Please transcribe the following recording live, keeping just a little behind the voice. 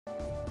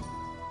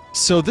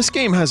So this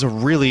game has a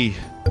really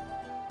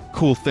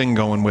cool thing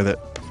going with it.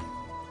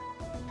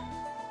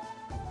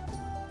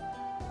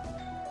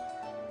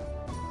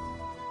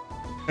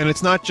 And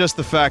it's not just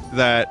the fact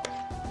that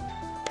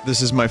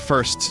this is my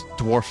first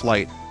Dwarf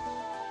Light.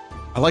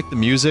 I like the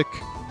music.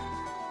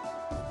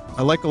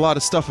 I like a lot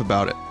of stuff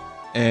about it.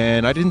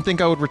 And I didn't think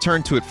I would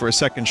return to it for a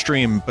second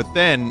stream, but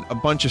then a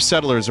bunch of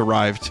settlers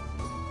arrived,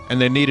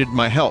 and they needed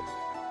my help.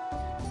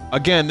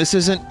 Again, this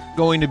isn't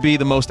going to be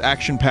the most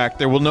action-packed.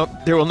 There will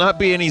not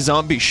be any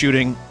zombie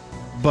shooting,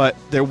 but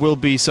there will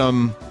be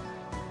some...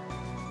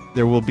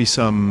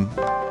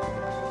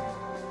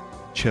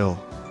 chill.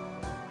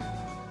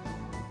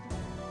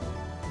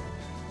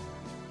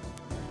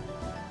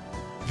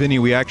 Vinny,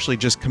 we actually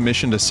just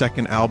commissioned a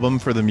second album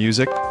for the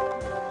music.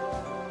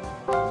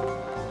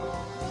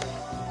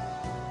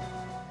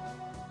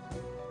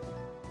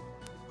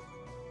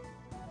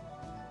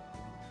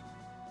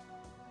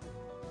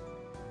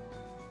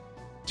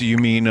 Do you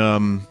mean,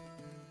 there's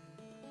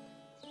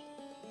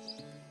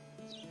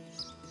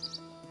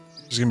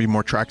gonna be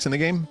more tracks in the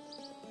game?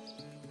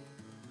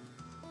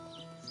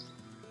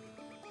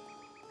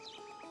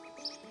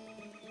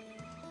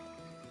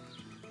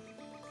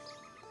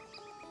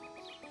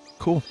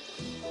 Cool.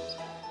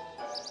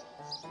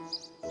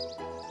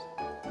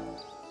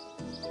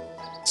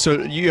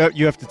 So you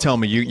have to tell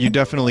me, you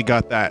definitely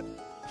got that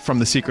from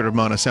the Secret of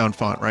Mana sound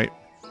font, right?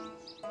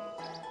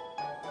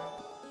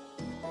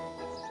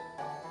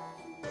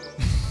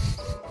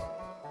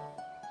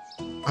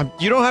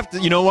 You don't have to,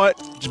 you know what?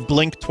 Just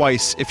blink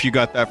twice if you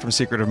got that from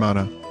Secret of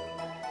Mana.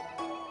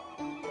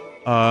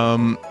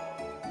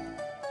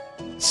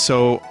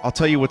 So, I'll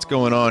tell you what's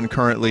going on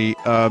currently.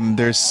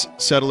 There's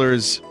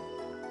settlers...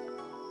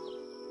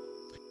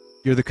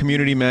 You're the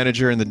community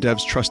manager and the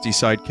dev's trusty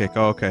sidekick.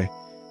 Oh, okay.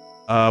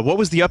 What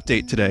was the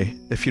update today,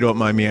 if you don't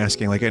mind me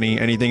asking? Like,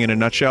 anything in a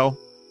nutshell?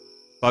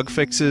 Bug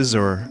fixes,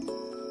 or...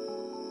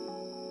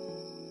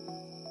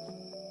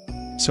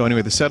 So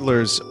anyway, the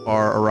settlers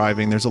are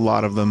arriving, there's a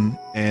lot of them,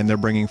 and they're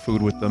bringing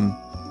food with them.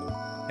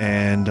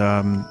 And,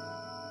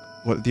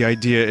 what the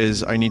idea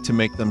is, I need to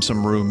make them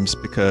some rooms,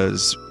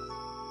 because...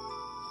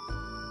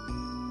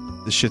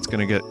 this shit's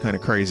gonna get kinda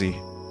crazy.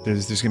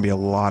 There's gonna be a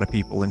lot of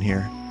people in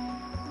here.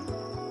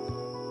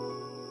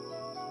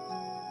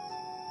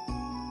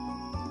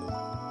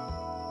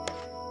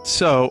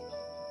 So...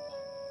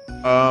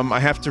 I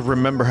have to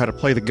remember how to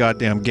play the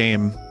goddamn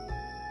game.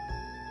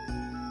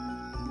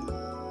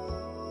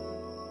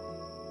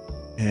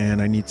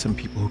 And I need some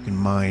people who can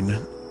mine.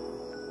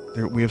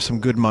 We have some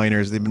good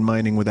miners. They've been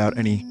mining without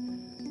any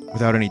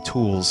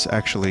tools,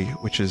 actually,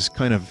 which is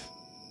kind of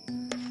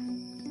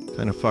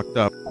fucked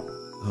up.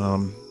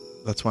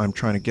 That's why I'm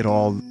trying to get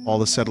all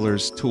the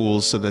settlers'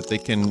 tools so that they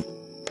can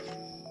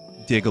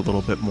dig a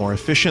little bit more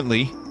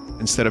efficiently,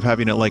 instead of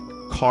having to, like,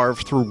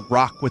 carve through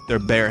rock with their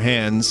bare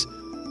hands.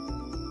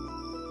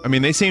 I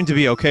mean, they seem to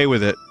be okay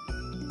with it,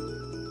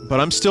 but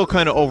I'm still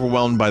kind of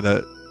overwhelmed by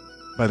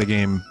the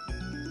game.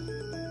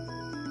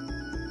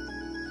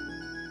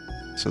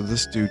 So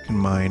this dude can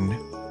mine.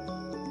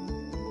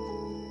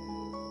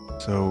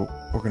 So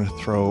we're gonna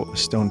throw a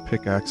stone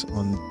pickaxe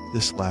on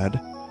this lad.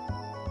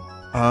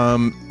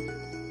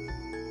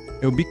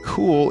 It would be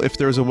cool if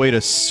there was a way to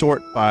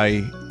sort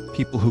by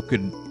people who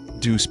could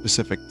do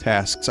specific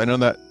tasks. I know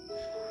that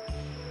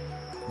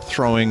I'm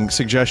throwing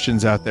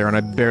suggestions out there and I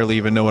barely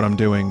even know what I'm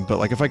doing, but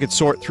like if I could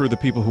sort through the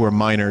people who are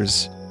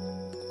miners,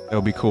 that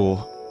would be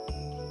cool.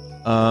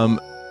 And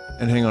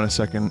hang on a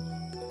second.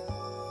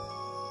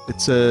 It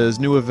says,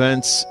 new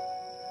events,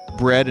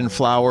 bread and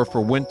flour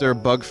for winter,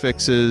 bug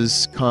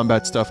fixes,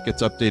 combat stuff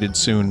gets updated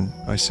soon.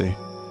 I see.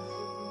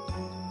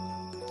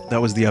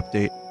 That was the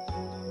update.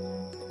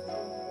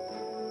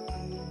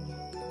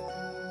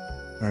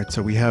 Alright,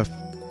 so we have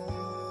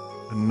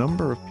a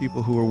number of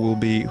people who will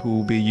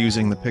be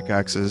using the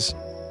pickaxes.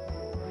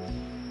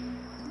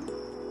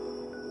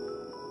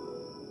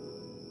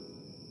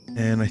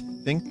 And I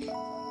think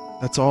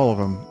that's all of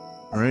them.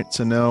 Alright,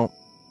 so now...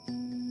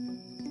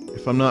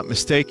 if I'm not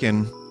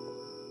mistaken,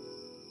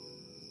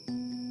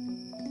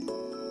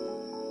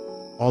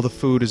 all the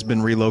food has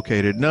been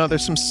relocated. No,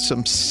 there's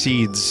some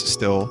seeds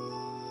still,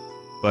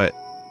 but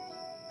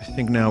I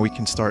think now we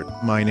can start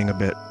mining a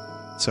bit.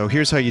 So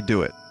here's how you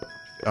do it.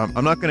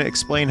 I'm not going to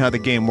explain how the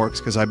game works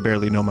because I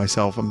barely know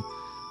myself. I'm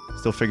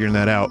still figuring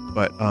that out,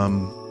 but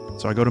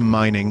so I go to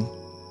mining.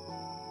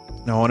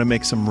 Now I want to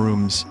make some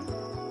rooms.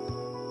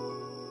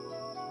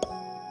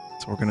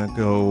 So we're gonna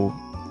go...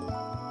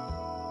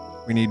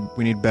 We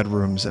need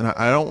bedrooms, and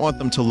I don't want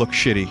them to look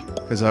shitty,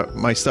 because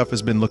my stuff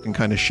has been looking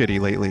kind of shitty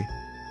lately.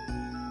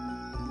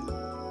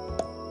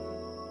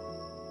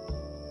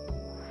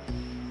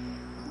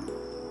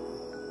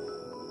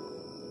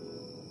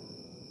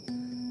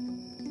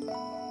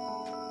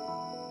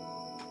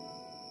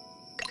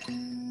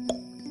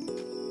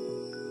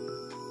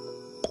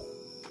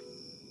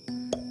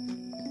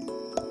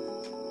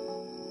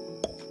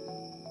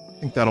 I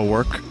think that'll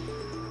work.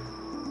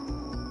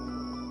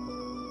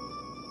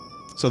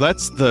 So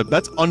that's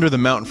under the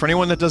mountain. For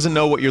anyone that doesn't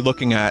know what you're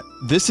looking at,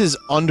 this is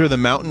under the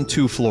mountain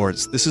 2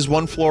 floors. This is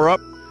 1 floor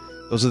up.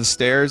 Those are the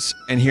stairs,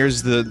 and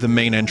here's the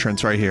main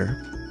entrance right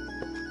here.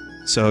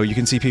 So you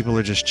can see people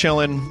are just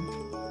chilling.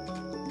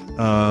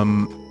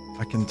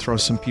 I can throw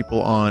some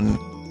people on.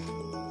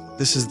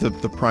 This is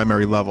the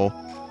primary level.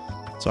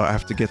 So I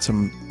have to get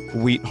some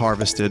wheat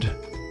harvested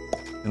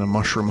and a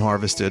mushroom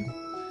harvested.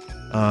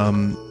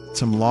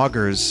 Some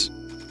loggers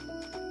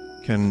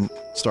can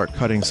start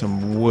cutting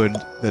some wood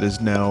that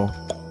is now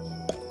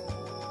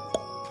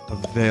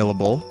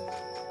available.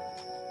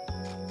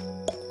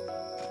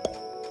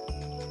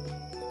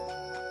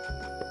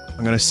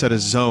 I'm gonna set a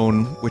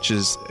zone, which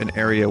is an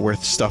area where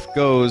stuff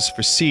goes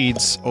for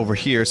seeds over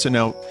here, so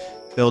now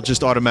they'll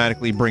just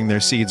automatically bring their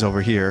seeds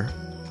over here.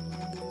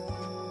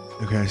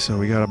 Okay, so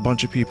we got a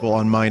bunch of people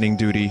on mining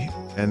duty,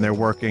 and they're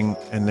working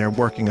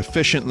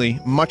efficiently,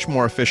 much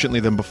more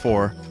efficiently than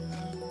before.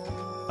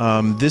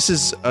 This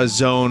is a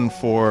zone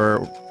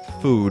for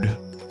food,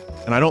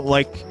 and I don't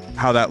like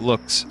how that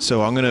looks,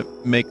 so I'm gonna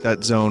make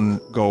that zone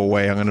go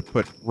away. I'm gonna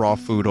put raw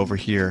food over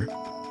here.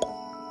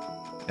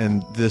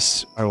 And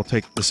this, I will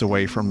take this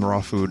away from the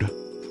raw food.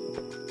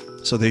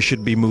 So they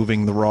should be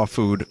moving the raw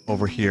food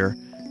over here.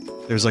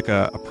 There's like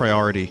a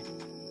priority.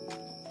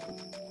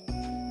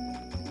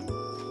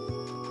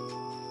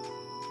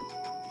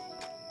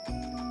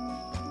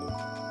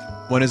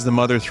 When is the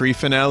Mother 3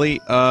 finale?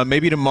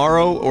 Maybe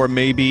tomorrow or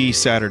maybe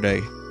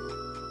Saturday.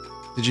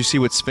 Did you see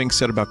what Sphinx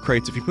said about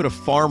crates? If you put a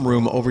farm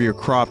room over your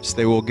crops,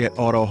 they will get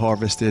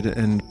auto-harvested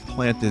and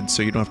planted,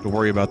 so you don't have to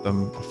worry about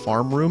them. A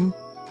farm room?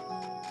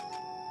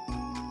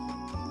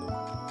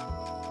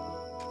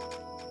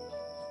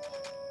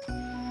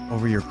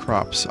 Over your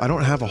crops. I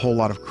don't have a whole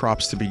lot of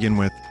crops to begin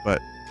with,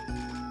 but...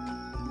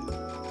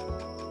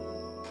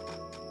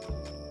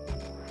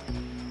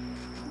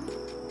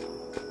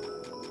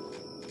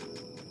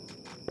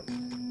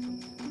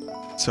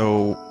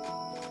 So...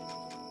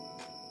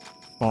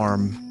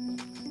 Farm.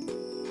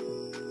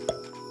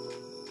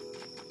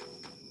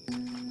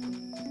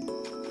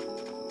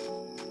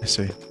 I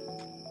see.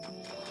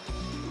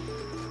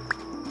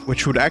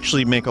 Which would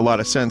actually make a lot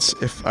of sense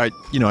if I...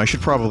 You know, I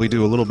should probably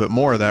do a little bit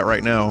more of that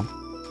right now.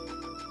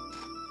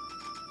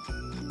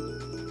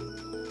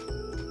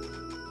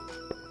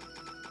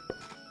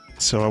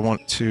 So I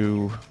want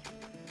to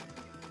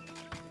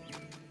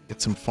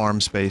get some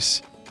farm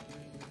space.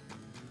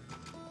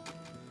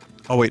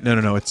 Oh wait,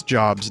 no, it's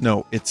jobs.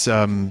 No, it's,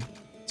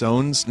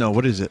 zones? No,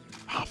 what is it?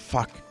 Oh,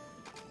 fuck.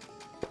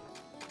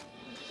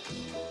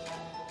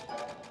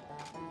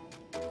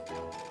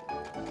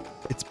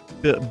 It's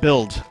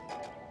build.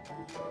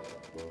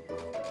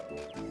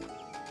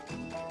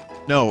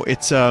 No,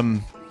 it's,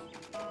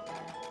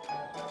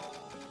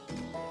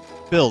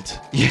 build.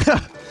 Yeah.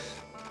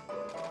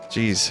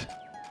 Jeez.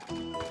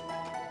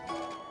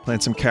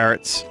 Plant some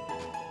carrots.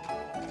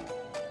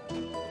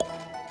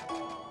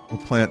 We'll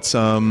plant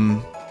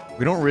some...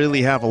 We don't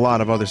really have a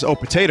lot of others. Oh,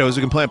 potatoes!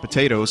 We can plant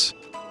potatoes.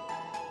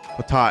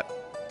 Potat.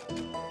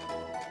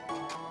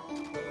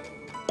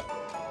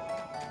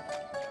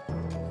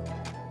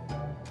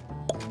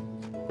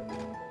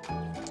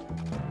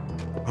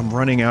 I'm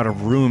running out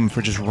of room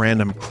for just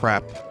random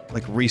crap,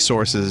 like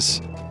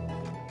resources.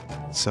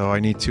 So I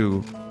need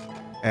to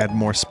add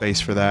more space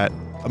for that.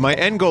 My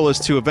end goal is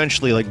to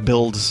eventually, like,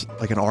 build,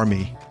 like, an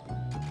army.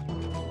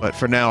 But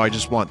for now, I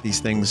just want these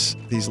things,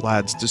 these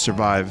lads to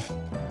survive.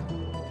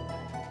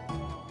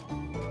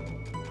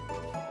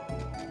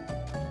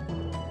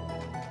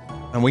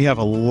 And we have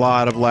a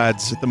lot of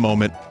lads at the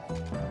moment.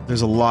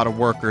 There's a lot of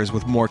workers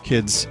with more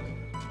kids.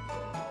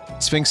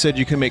 Sphinx said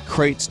you can make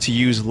crates to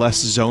use less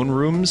zone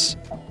rooms.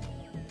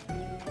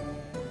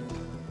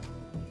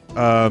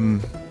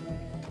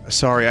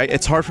 Sorry,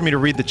 it's hard for me to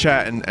read the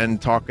chat and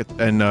talk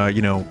and,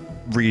 you know,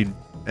 read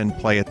and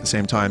play at the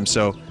same time,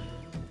 so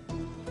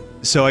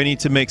I need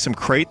to make some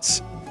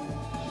crates.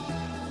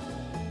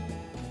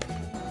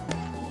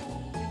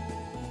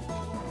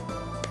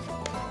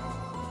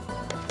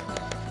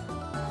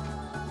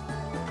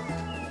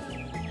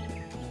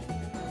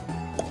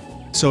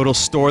 So it'll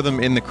store them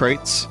in the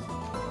crates.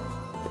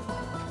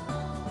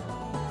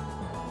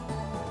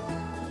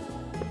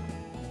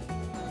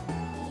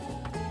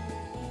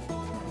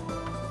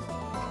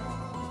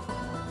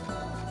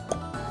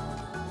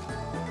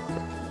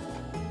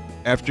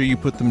 After you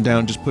put them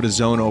down, just put a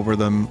zone over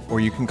them, or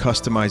you can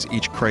customize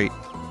each crate.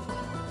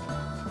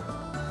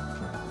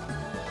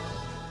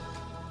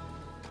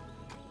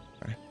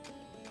 Okay.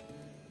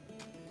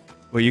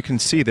 Well, you can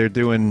see they're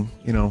doing,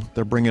 you know,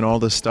 they're bringing all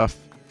this stuff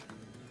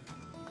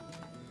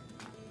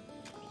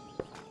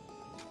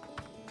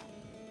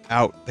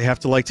out. They have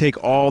to, like,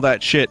 take all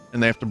that shit,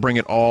 and they have to bring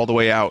it all the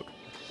way out.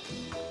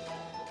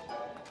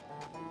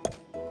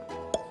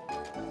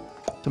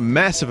 It's a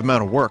massive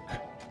amount of work.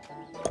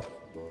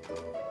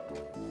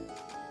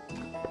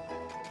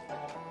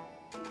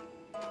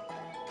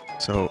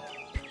 So,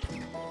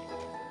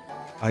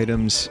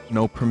 items,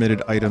 no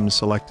permitted items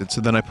selected. So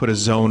then I put a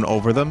zone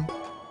over them.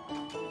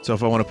 So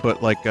if I want to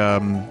put, like,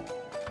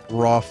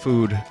 raw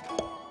food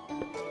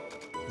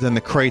then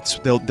the crates,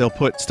 they'll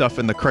put stuff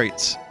in the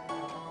crates.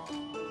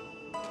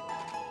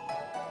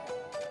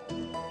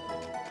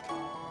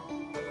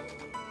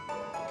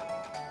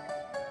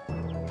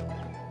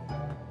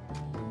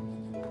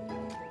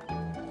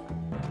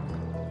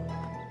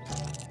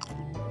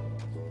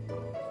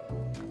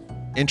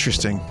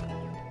 Interesting.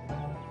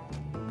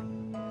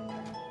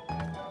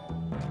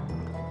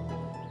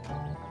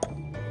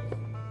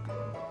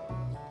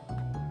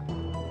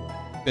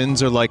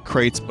 Bins are like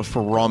crates, but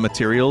for raw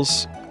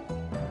materials?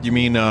 You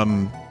mean,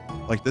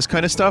 like this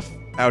kind of stuff?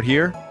 Out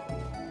here?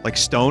 Like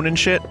stone and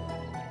shit?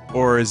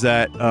 Or is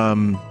that,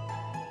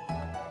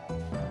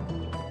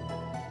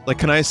 like,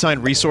 can I assign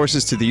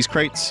resources to these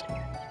crates?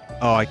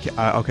 Oh, I can't,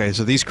 okay,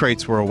 so these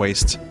crates were a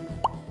waste.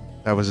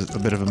 That was a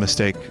bit of a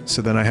mistake.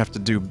 So then I have to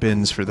do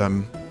bins for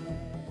them.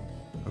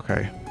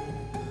 Okay.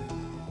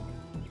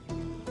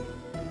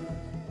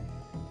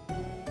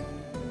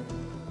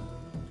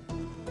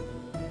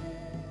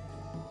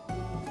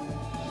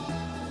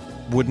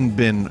 Wooden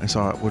bin. I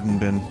saw it. Wooden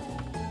bin.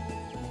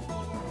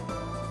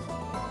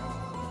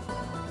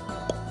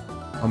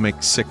 I'll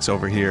make 6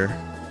 over here.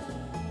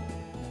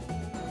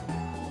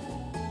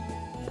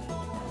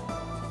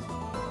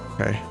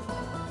 Okay.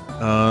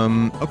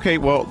 Okay,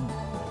 well,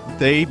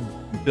 they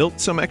built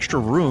some extra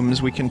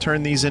rooms. We can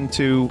turn these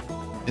into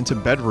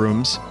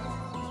bedrooms.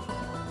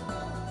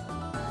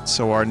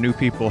 So our new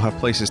people have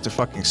places to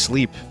fucking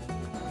sleep.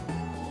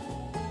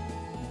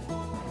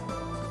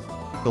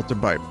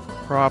 Filtered by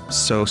props,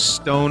 so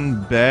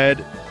stone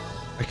bed.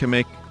 I can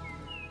make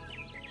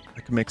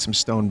some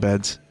stone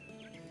beds.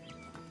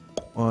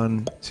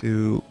 1,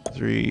 2,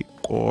 3,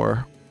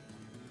 4,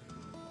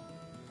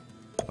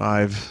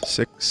 5,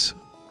 6.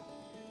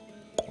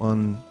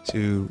 1,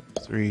 2,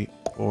 3,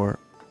 4,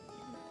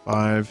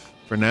 5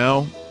 for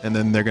now, and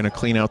then they're gonna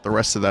clean out the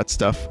rest of that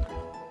stuff.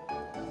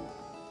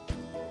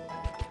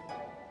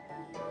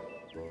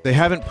 They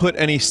haven't put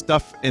any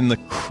stuff in the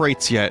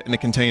crates yet, in the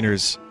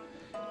containers.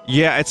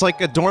 Yeah, it's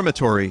like a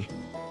dormitory.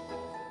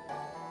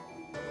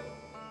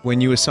 When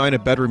you assign a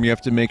bedroom, you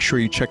have to make sure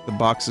you check the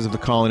boxes of the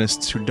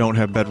colonists who don't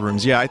have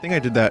bedrooms. Yeah, I think I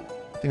did that.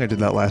 I think I did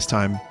that last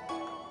time.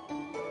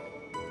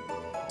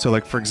 So,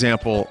 like, for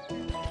example,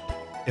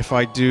 if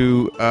I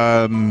do,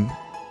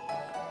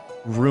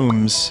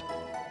 rooms,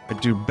 I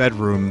do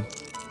bedroom.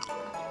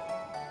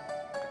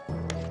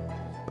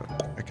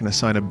 I can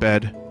assign a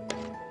bed.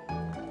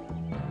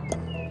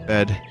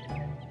 Bed.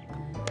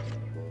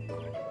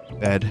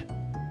 Bed.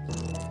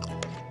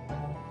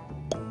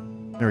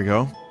 There we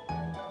go.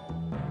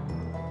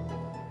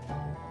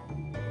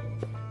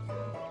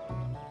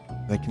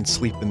 They can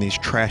sleep in these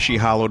trashy,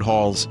 hollowed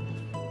halls.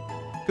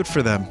 Good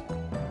for them.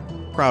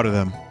 Proud of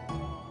them.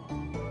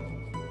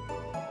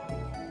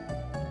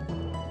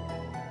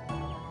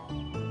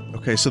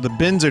 Okay, so the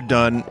bins are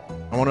done.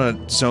 I want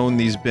to zone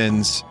these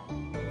bins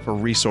for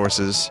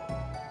resources.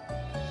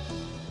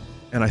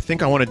 And I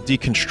think I want to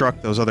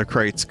deconstruct those other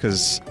crates,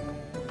 because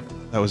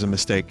that was a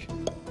mistake.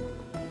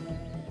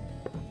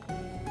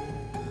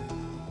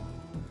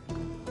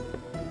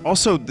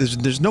 Also,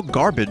 there's no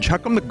garbage. How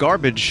come the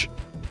garbage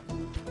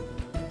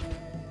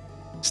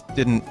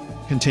didn't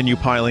continue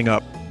piling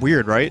up?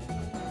 Weird, right?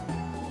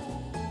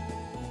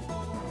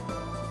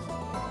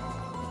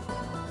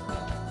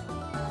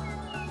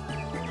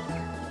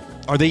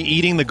 Are they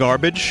eating the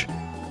garbage?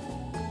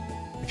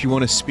 If you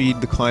want to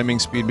speed the climbing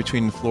speed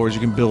between the floors, you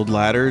can build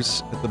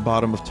ladders at the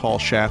bottom of tall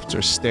shafts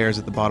or stairs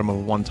at the bottom of a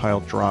one-tile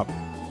drop.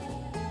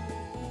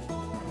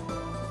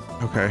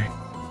 Okay.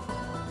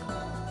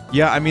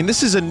 Yeah, I mean,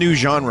 this is a new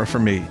genre for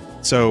me,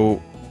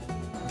 so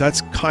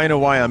that's kind of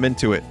why I'm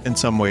into it in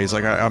some ways.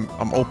 Like,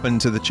 I'm open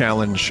to the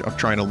challenge of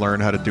trying to learn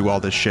how to do all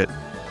this shit.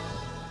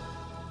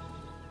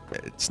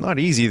 It's not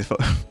easy.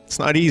 It's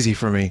not easy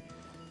for me,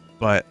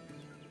 but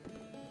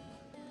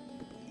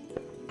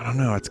I don't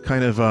know. It's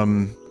kind of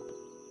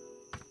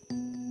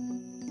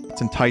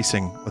it's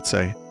enticing, let's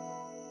say.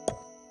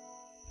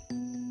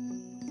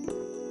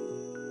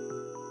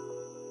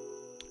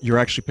 You're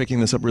actually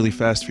picking this up really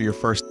fast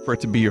for it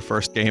to be your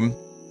first game.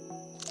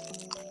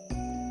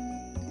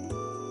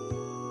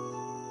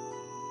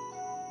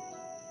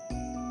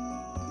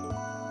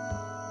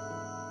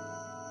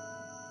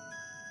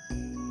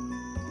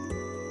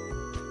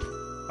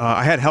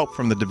 I had help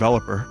from the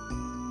developer,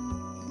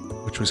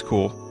 which was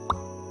cool.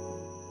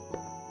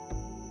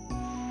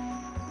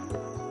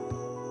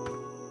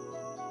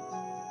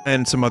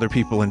 And some other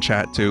people in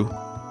chat, too.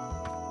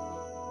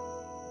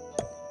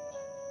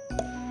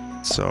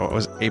 So I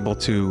was able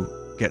to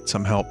get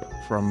some help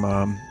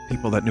from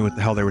people that knew what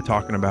the hell they were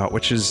talking about,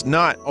 which is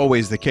not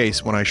always the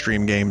case when I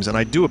stream games, and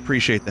I do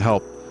appreciate the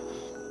help.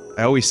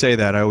 I always say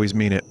that, I always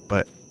mean it,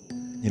 but,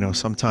 you know,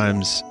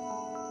 sometimes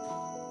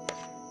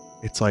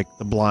it's like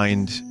the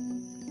blind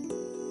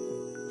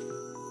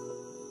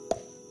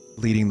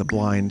leading the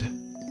blind.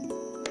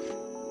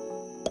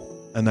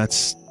 And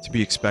that's to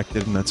be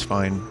expected, and that's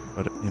fine,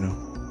 but, you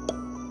know.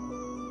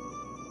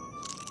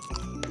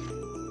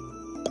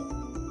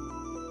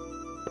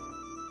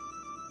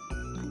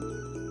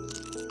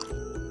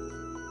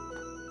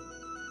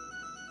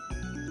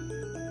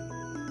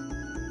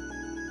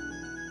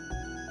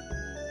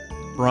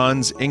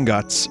 bronze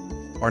ingots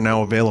are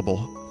now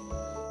available.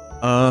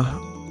 I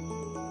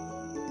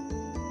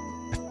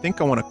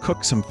think I want to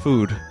cook some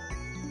food.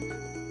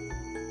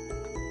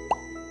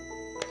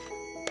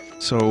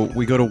 So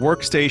we go to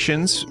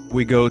workstations,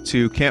 we go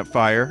to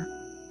campfire,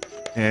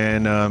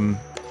 and how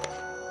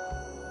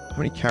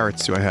many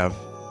carrots do I have?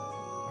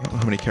 I don't know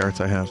how many carrots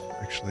I have,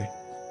 actually.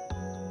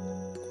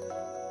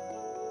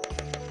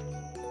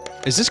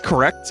 Is this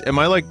correct? Am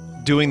I, like,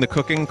 doing the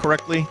cooking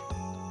correctly?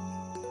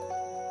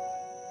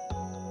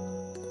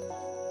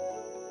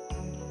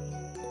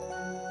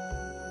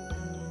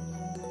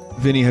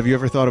 Vinny, have you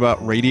ever thought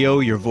about radio?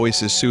 Your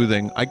voice is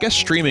soothing. I guess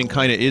streaming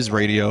kinda is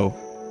radio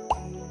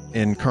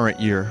in current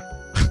year.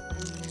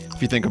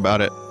 If you think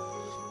about it.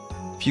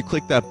 If you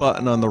click that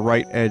button on the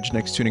right edge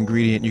next to an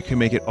ingredient, you can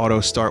make it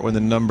auto-start when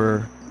the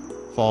number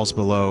falls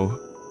below.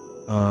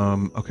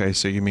 Okay,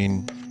 so you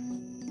mean...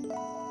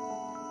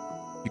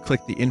 You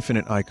click the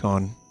infinite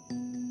icon.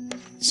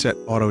 Set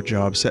auto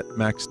job, set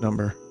max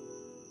number.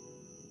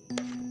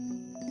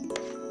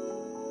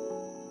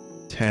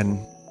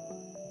 10.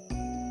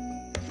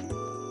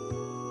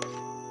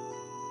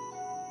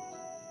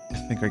 I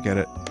think I get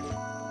it.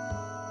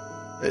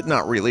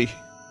 Not really.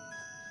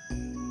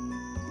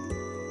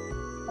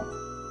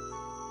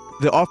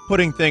 The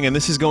off-putting thing, and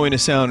this is going to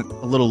sound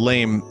a little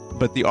lame,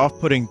 but the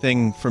off-putting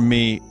thing for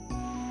me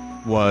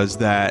was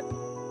that,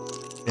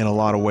 in a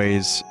lot of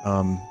ways,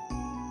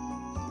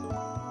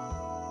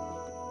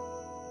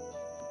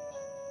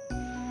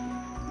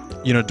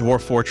 you know,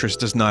 Dwarf Fortress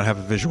does not have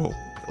a visual.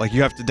 Like,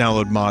 you have to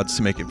download mods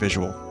to make it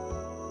visual.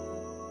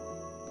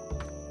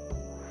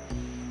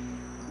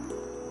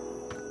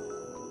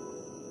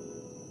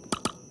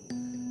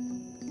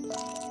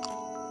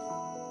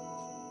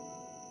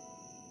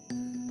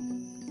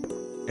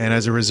 And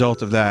as a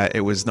result of that,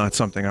 it was not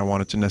something I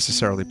wanted to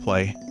necessarily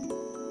play.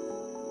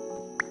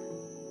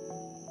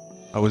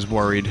 I was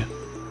worried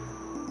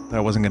that I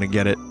wasn't gonna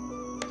get it.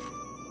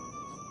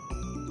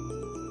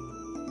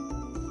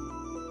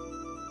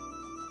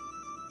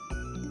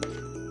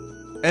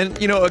 And,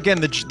 you know,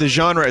 again, the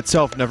genre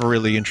itself never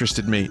really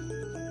interested me.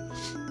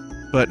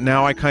 But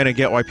now I kinda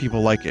get why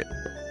people like it.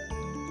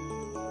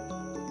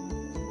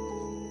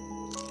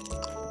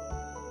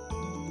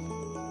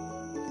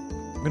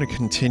 I'm gonna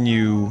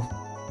continue...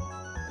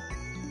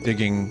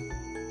 digging.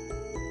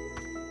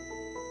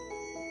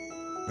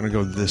 I'm gonna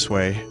go this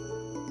way.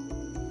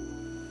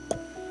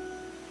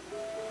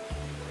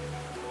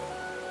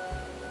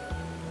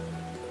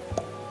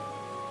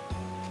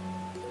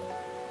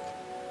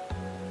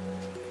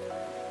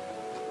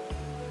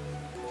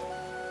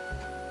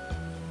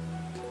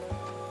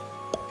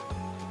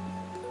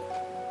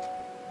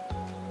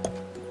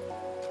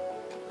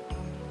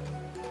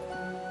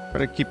 Try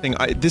to keep things.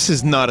 This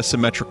is not a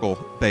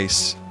symmetrical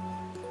base.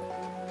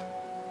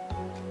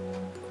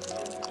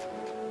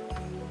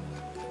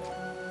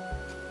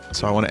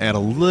 So I want to add a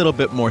little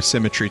bit more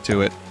symmetry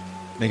to it.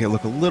 Make it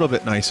look a little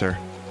bit nicer.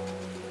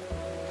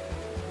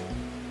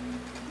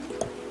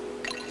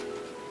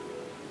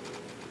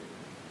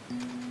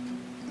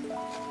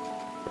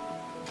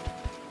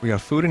 We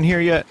got food in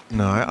here yet?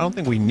 No, I don't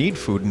think we need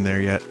food in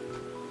there yet.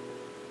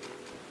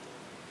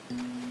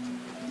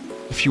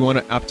 If you want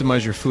to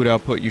optimize your food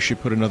output, you should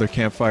put another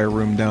campfire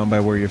room down by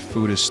where your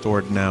food is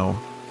stored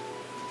now.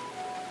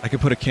 I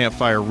could put a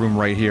campfire room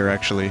right here,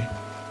 actually.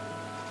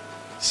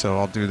 So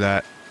I'll do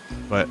that.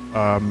 But,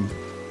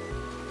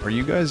 are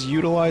you guys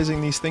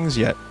utilizing these things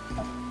yet?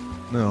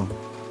 No.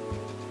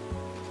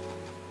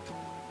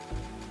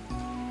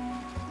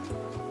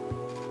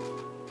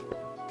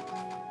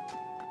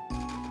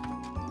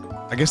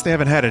 I guess they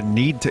haven't had a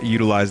need to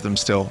utilize them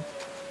still.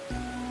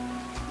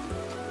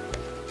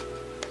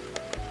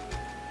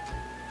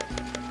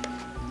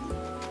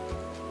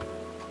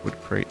 Wood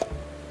crate.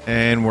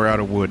 And we're out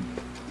of wood.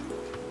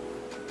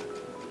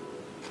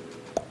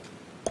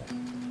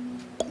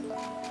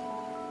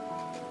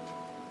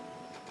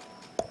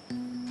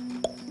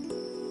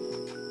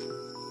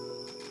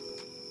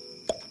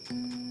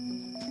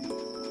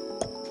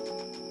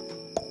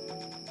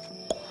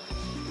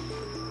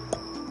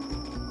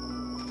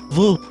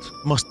 Wood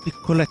must be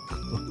collected.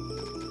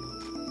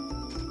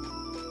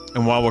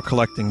 And while we're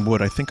collecting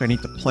wood, I think I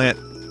need to plant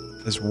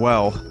as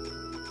well.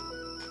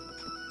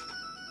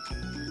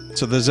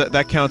 So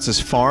that counts as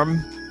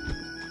farm.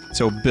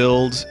 So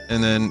build,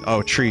 and then,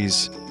 oh,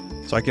 trees.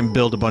 So I can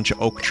build a bunch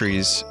of oak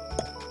trees.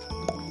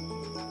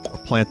 Or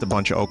plant a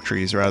bunch of oak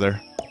trees,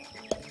 rather.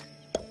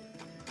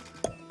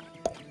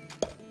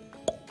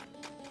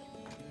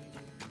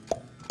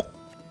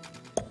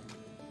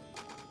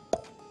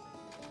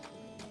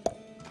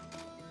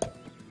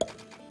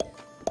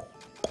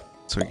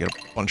 So we get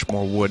a bunch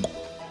more wood.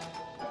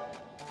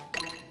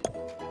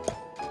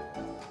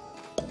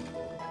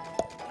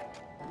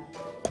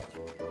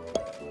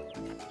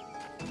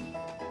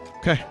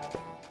 Okay.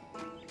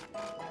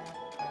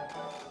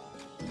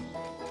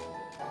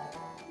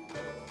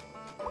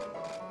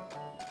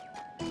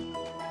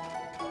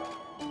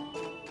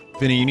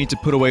 Vinny, you need to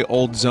put away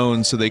old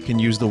zones so they can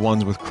use the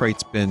ones with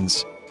crates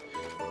bins.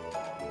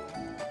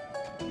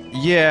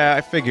 Yeah,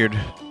 I figured.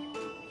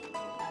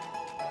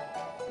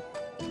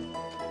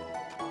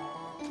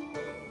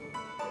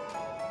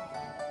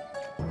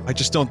 I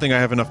just don't think I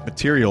have enough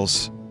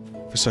materials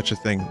for such a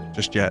thing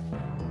just yet.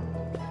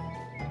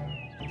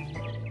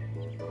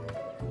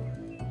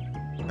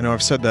 I know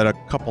I've said that a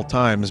couple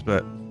times,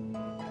 but...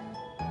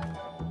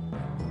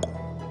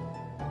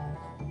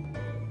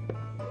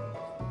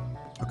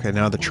 Okay,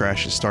 now the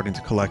trash is starting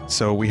to collect.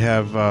 So we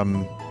have,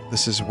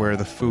 this is where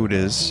the food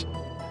is.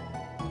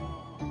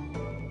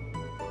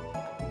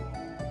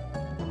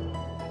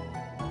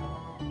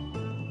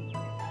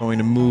 Going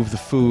to move the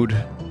food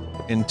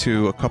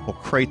into a couple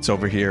crates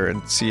over here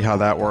and see how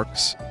that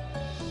works.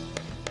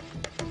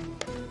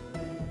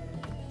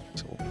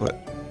 So we'll put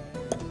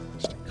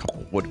just a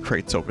couple wood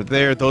crates over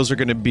there. Those are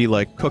going to be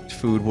like cooked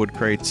food wood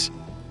crates.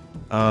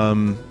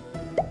 They're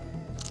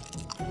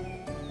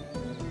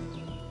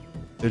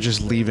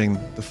just leaving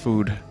the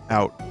food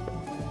out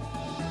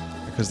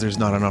because there's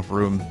not enough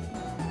room.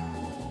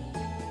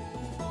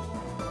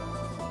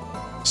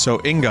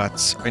 So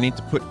ingots. I need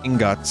to put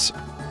ingots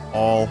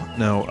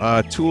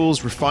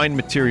tools, refined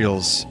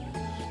materials.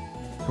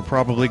 Could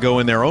probably go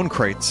in their own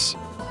crates.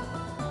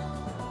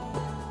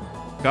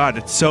 God,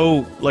 it's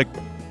so, like,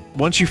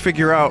 once you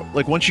figure out,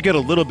 like, once you get a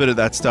little bit of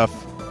that stuff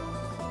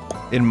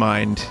in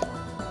mind,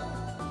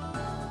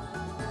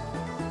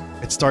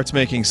 it starts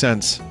making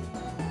sense.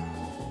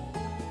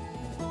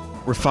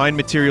 Refined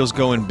materials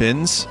go in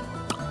bins.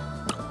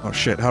 Oh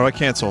shit, how do I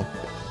cancel?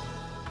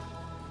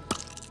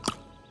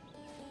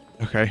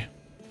 Okay.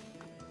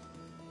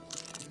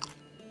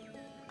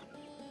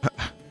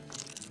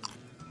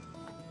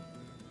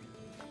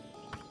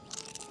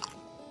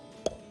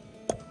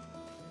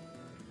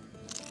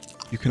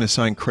 You can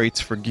assign crates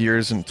for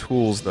gears and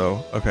tools,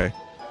 though. Okay.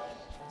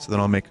 So then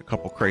I'll make a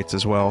couple crates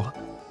as well.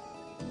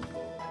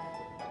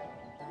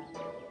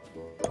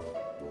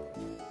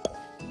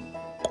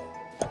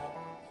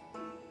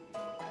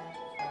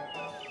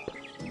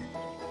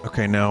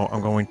 Okay, now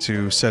I'm going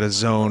to set a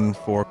zone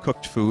for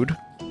cooked food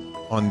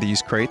on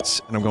these crates,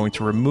 and I'm going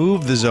to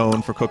remove the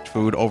zone for cooked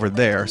food over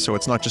there, so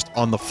it's not just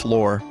on the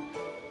floor.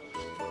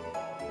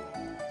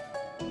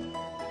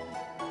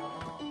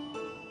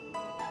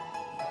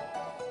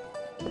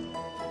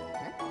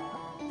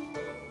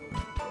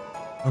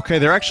 Okay,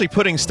 they're actually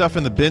putting stuff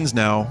in the bins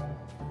now,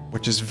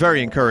 which is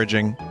very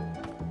encouraging.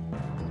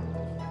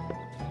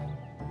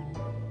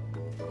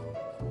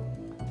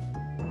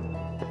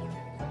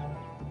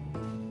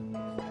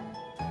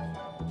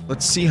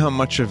 Let's see how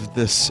much of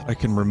this I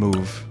can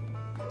remove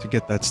to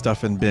get that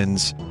stuff in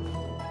bins,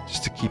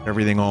 just to keep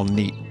everything all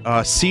neat.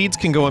 Seeds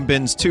can go in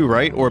bins too,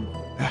 right? Or...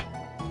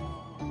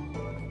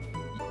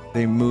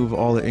 They move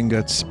all the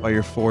ingots by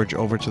your forge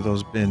over to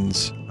those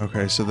bins.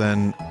 Okay, so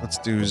then let's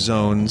do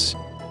zones.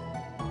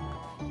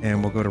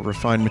 And we'll go to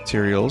refined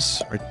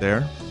materials, right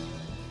there.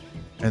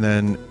 And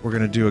then we're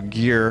gonna do a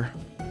gear.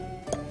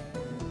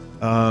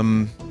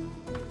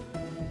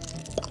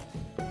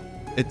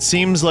 It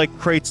seems like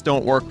crates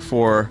don't work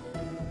for...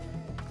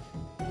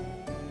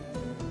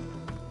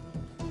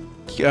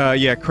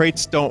 yeah,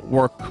 crates don't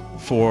work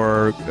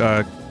for,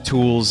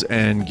 tools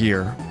and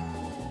gear.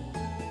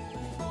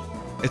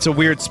 It's a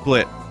weird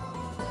split.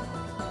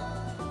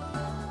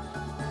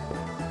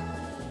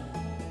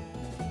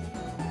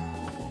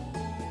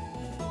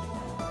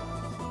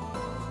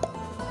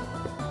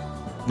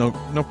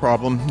 No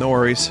problem. No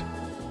worries.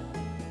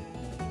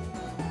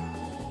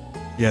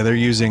 Yeah, they're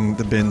using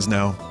the bins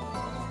now.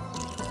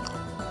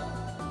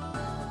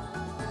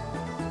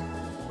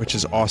 Which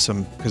is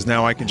awesome, because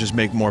now I can just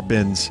make more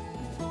bins.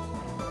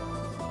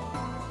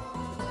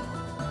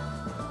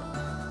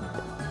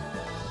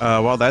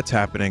 While that's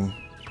happening,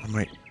 I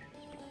might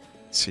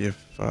see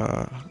if,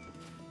 oh,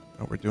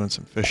 we're doing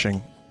some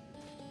fishing.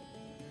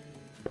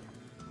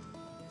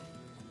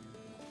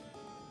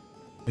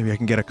 Maybe I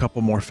can get a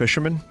couple more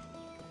fishermen?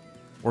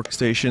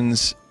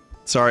 Workstations.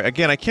 Sorry,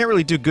 again, I can't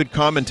really do good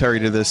commentary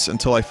to this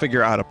until I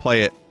figure out how to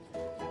play it.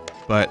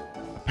 But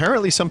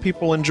apparently some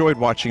people enjoyed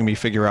watching me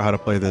figure out how to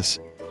play this.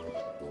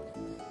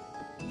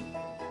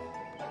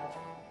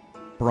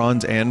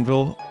 Bronze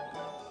anvil.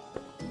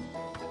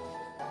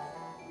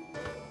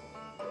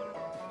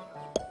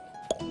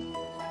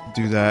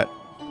 Do that.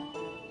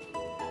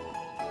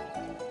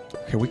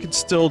 Okay, we could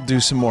still do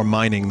some more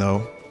mining,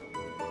 though.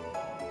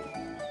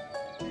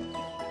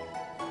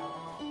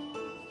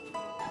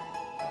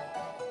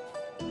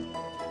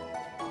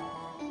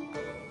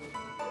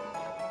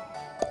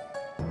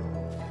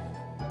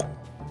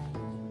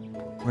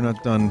 We're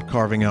not done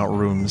carving out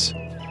rooms.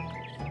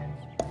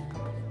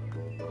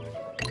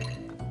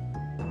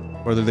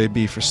 Whether they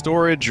be for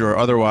storage or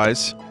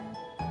otherwise.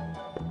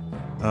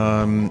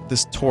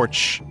 This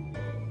torch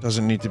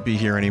doesn't need to be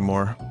here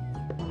anymore. So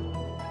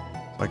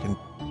I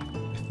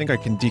think I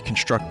can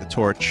deconstruct the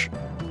torch.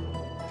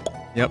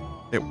 Yep,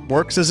 it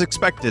works as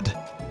expected.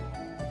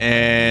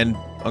 And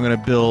I'm gonna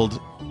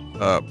build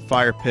a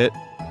fire pit.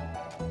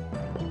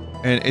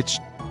 And it's...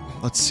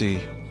 let's see.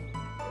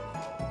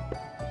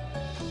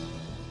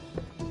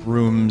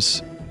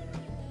 Rooms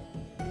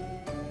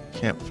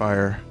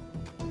Campfire.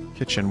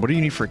 Kitchen. What do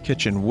you need for a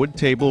kitchen? Wood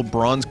table,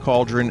 bronze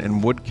cauldron,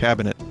 and wood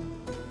cabinet.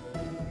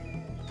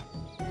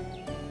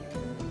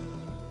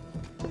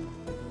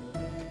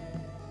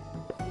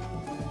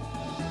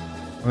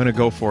 I'm gonna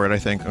go for it, I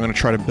think. I'm gonna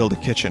try to build a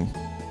kitchen.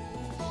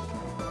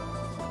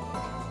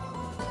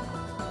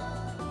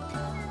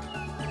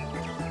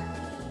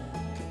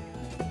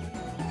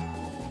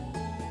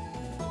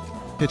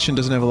 Kitchen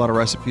doesn't have a lot of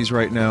recipes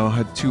right now.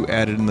 Had 2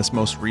 added in this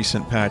most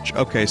recent patch.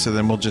 Okay, so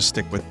then we'll just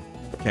stick with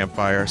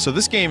Campfire. So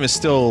this game is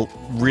still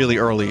really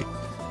early.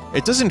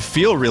 It doesn't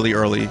feel really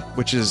early,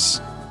 which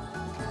is,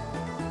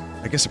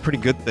 I guess, a pretty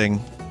good thing.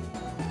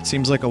 It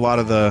seems like a lot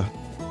of the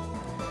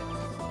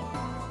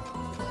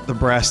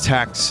brass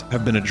tacks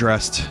have been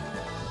addressed.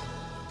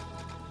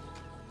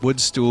 Wood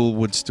stool,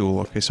 wood stool.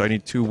 Okay, so I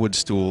need 2 wood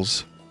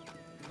stools.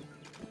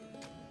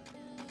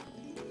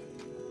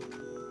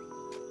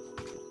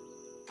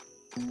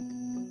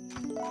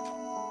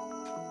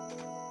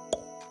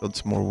 Build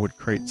some more wood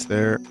crates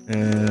there,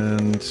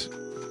 and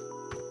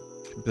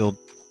build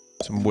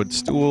some wood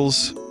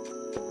stools.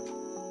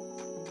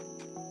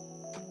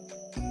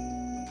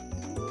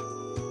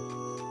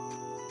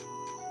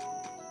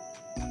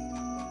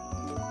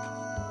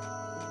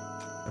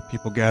 Got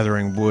people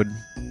gathering wood.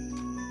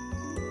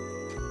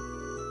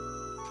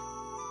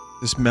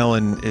 This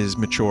melon is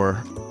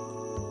mature.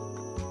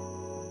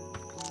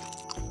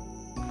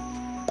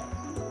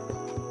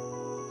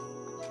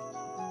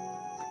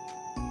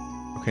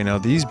 Okay, now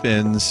these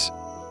bins...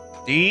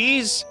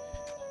 These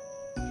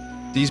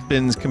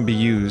bins can be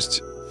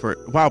used for...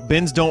 Wow,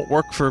 bins don't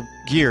work for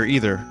gear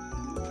either.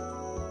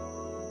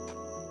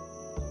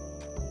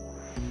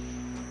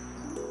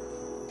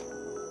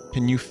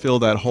 Can you fill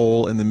that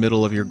hole in the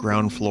middle of your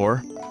ground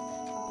floor?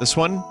 This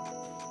one?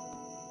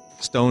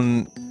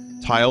 Stone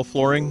tile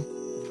flooring?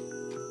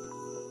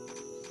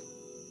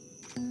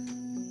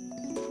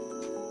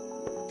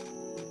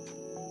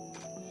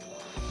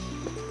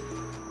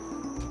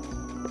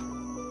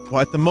 Well,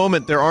 at the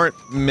moment, there aren't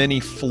many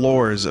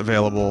floors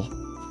available.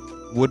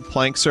 Wood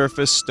plank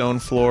surface, stone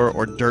floor,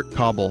 or dirt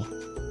cobble.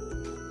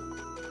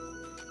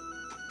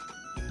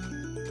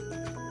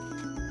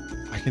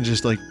 I can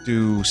just, like,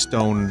 do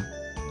stone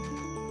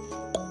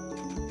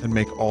and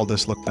make all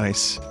this look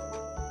nice.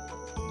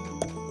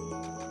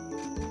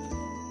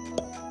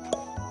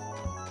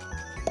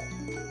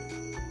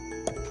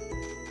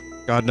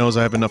 God knows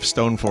I have enough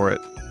stone for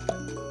it.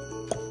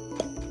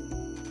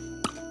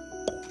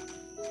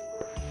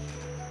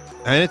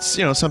 And it's,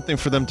 you know, something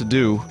for them to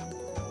do.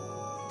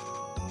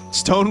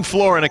 Stone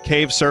floor and a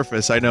cave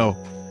surface, I know.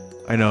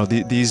 I know,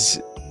 these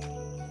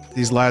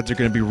lads are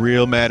gonna be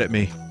real mad at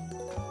me.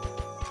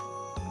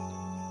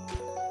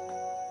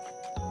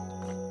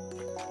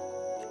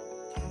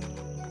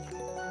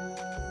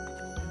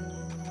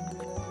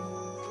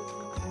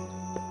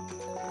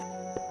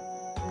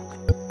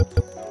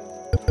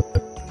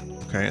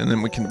 Okay, and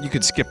then you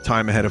could skip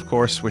time ahead, of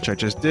course, which I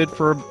just did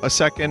for a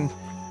second.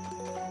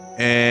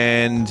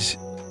 And...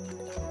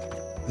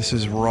 this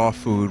is raw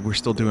food. We're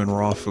still doing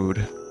raw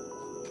food.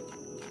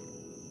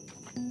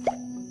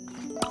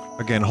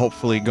 Again,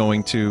 hopefully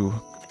going to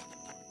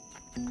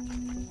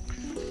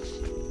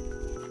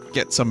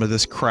get some of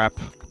this crap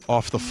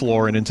off the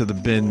floor and into the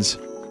bins.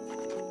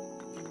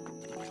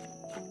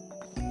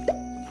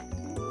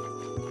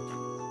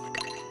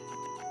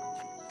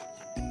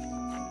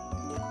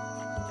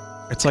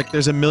 It's like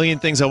there's a million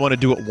things I want to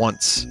do at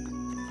once.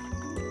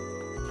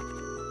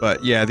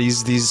 But yeah,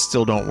 these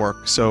still don't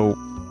work, so...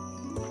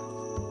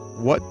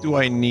 what do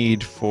I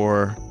need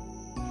for...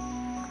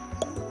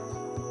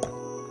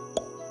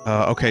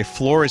 okay,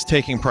 floor is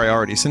taking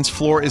priority. Since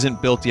floor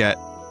isn't built yet...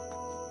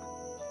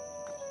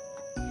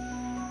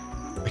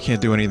 I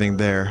can't do anything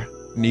there.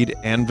 Need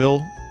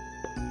anvil?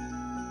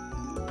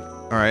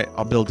 Alright,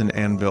 I'll build an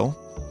anvil.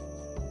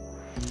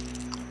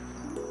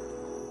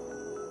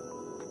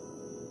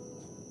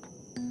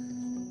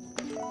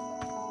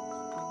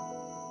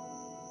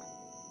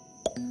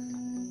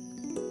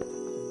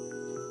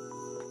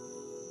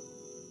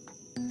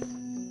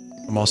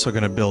 I'm also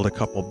going to build a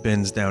couple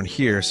bins down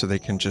here so they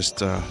can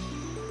just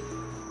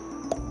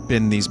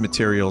bin these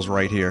materials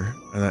right here,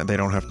 and that they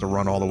don't have to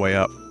run all the way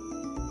up.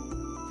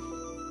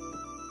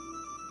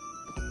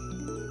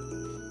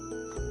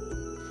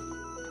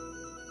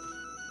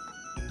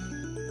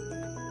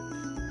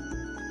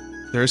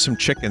 There's some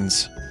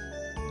chickens.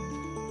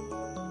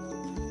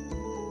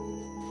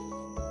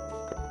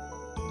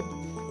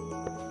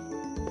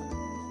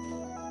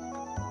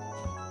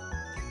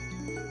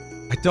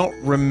 I don't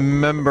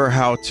remember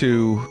how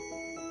to...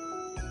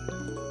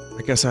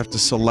 I guess I have to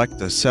select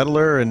a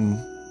settler and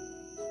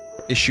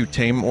issue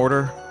tame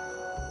order.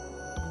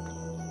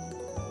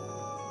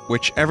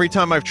 Which, every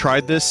time I've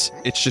tried this,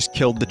 it's just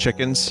killed the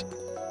chickens.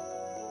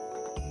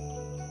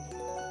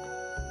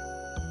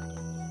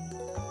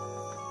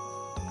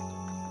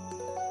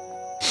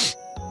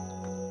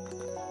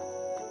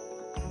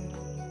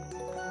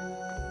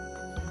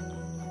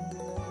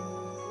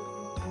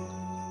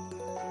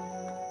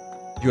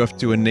 You have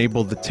to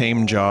enable the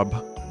tame job.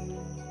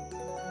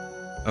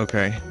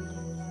 Okay.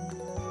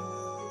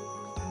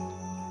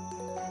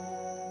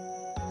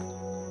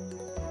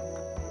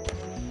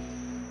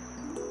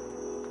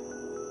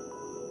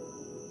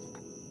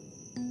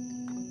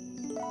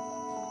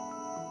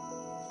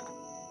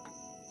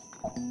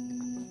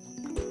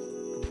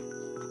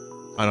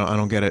 I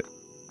don't get it.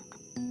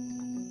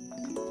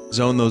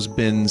 Zone those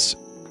bins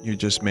you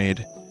just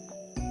made.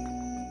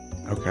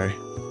 Okay.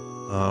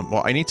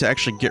 Well, I need to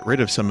actually get rid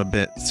of some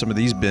of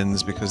these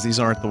bins because these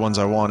aren't the ones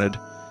I wanted,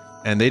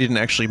 and they didn't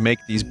actually make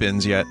these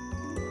bins yet.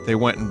 They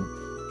went and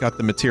got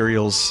the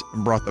materials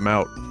and brought them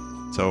out,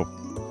 so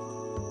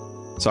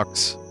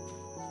sucks.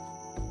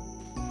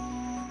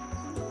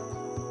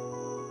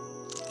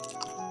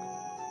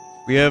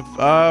 We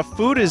have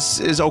food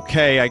is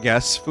okay, I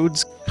guess.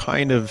 Food's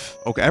kind of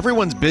okay.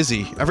 Everyone's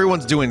busy.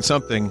 Everyone's doing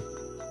something.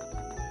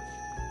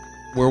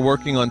 We're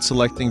working on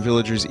selecting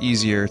villagers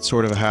easier. It's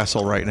sort of a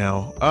hassle right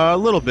now. A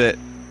little bit,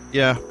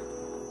 yeah.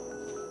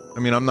 I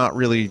mean, I'm not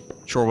really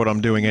sure what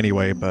I'm doing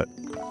anyway, but...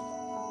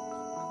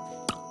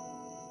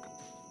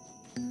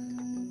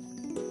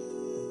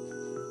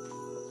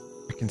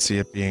 I can see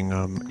it being,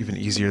 even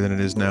easier than it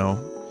is now.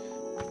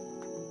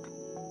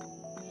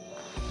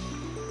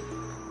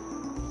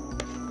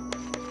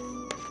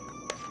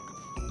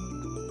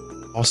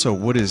 Also,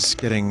 wood is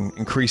getting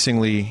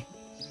increasingly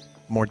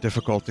more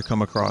difficult to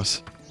come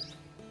across.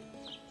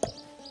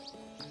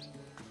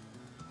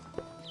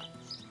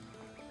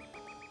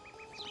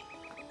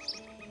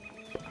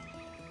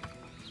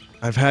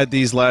 I've had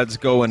these lads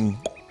go and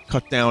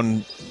cut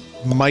down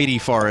mighty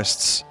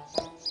forests.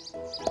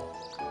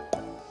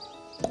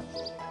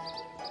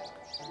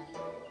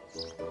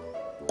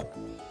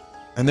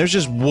 And there's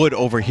just wood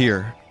over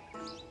here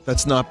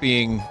that's not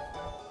being,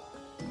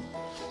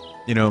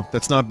 you know,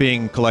 that's not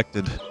being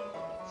collected.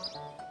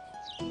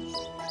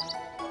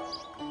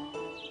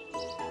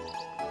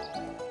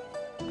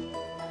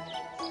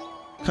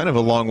 Kind of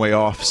a long way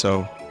off,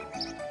 so...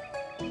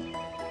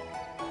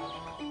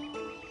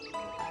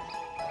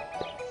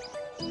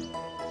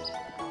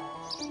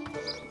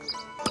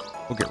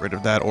 We'll get rid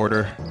of that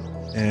order,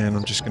 and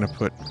I'm just gonna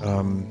put,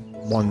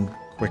 one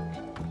quick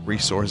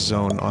resource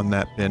zone on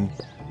that bin.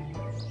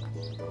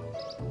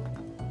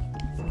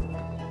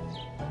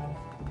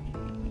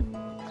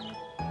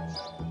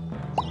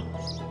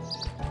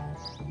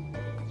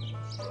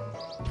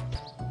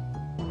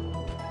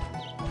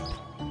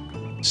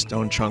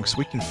 Stone chunks.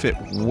 We can fit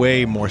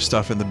way more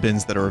stuff in the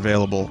bins that are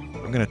available.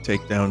 I'm gonna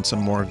take down some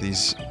more of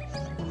these.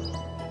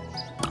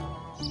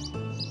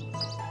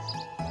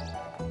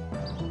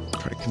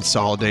 Try to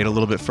consolidate a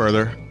little bit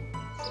further.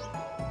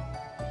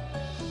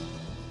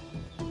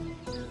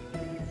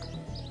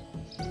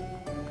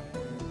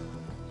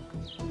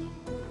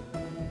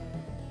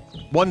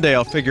 One day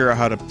I'll figure out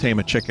how to tame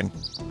a chicken.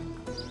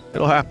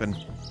 It'll happen.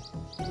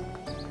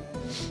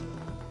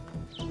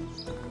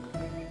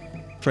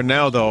 For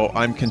now, though,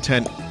 I'm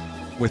content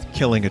with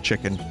killing a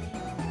chicken.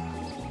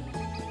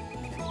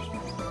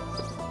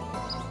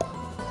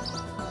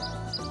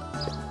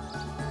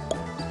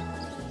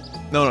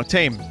 No,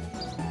 tame.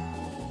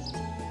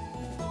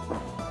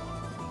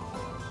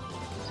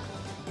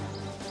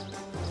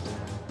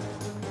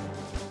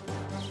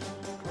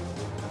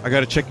 I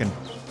got a chicken.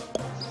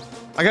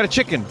 I got a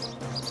chicken!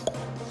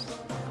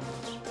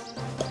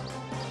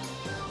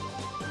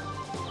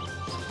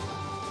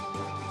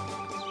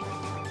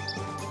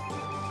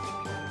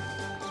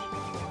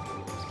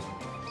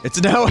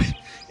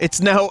 It's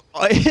now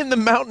in the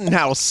mountain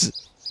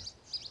house.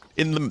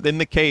 In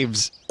the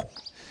caves.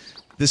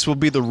 This will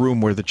be the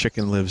room where the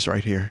chicken lives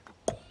right here.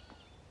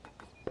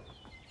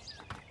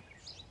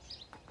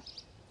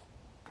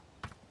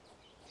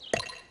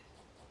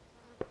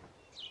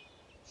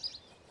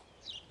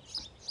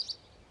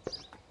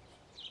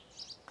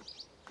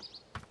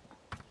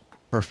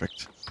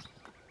 Perfect.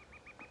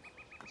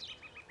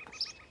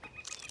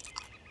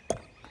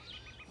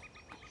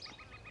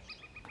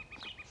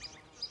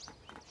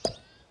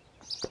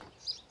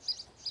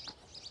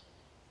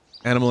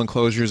 Animal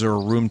enclosures are a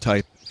room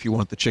type if you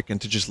want the chicken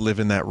to just live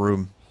in that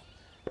room.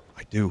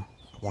 I do.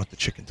 I want the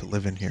chicken to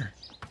live in here.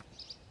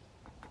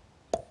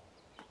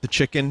 The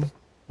chicken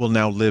will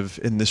now live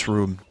in this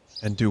room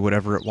and do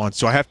whatever it wants.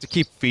 So I have to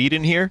keep feed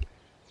in here.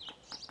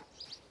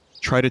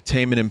 Try to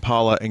tame an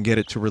impala and get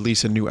it to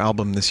release a new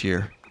album this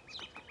year.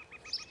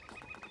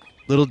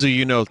 Little do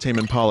you know, Tame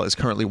Impala is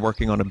currently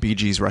working on a Bee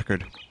Gees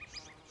record.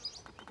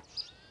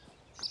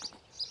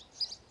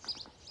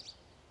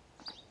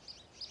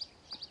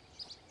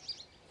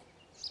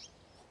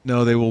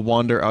 No, they will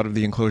wander out of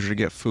the enclosure to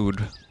get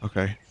food.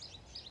 Okay.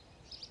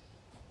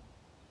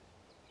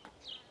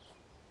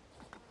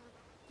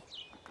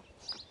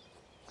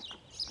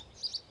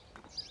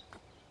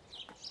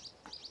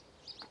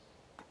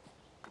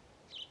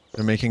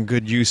 They're making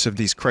good use of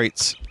these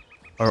crates,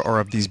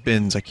 or of these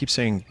bins. I keep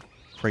saying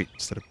crate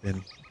instead of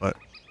bin, but...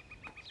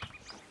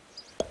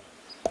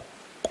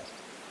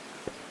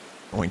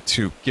 I'm going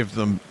to give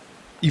them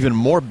even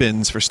more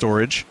bins for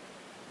storage.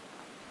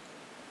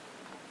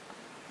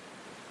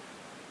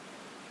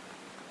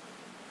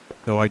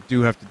 Though I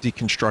do have to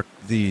deconstruct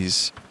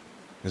these,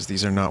 because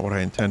these are not what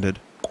I intended.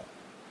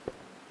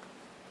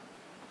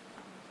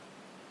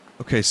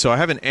 Okay, so I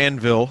have an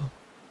anvil,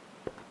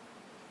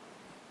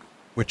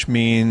 which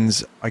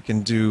means I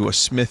can do a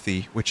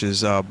smithy, which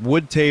is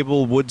wood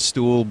table, wood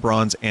stool,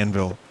 bronze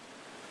anvil.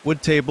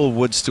 Wood table,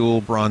 wood stool,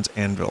 bronze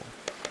anvil.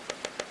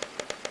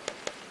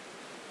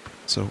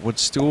 So wood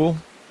stool,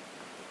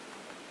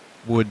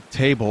 wood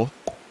table,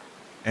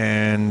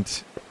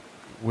 and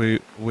we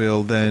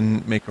will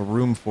then make a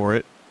room for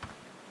it.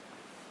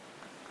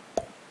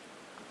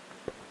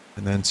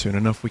 And then soon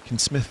enough we can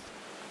smith.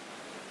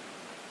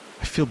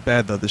 I feel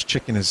bad though, this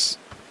chicken is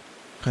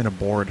kind of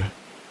bored.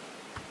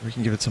 We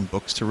can give it some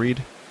books to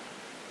read.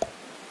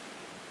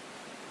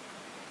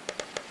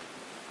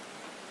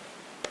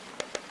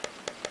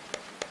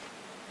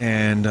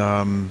 And,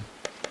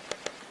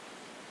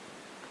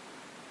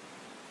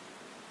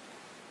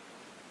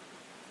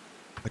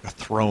 like a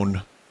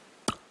throne.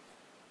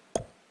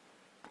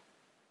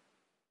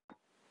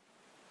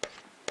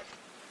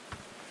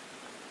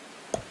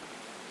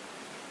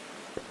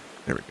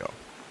 There we go.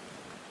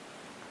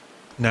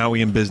 Now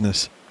we in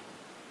business.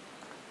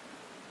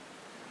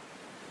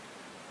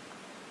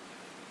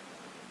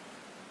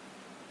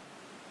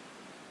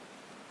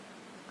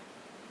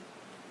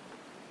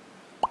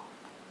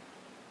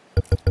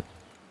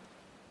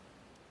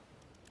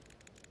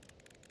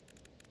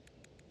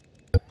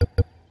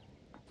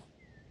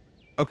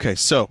 Okay,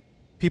 so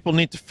people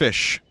need to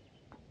fish,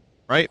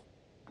 right?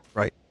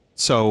 Right.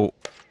 So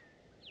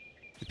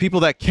the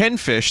people that can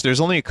fish, there's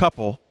only a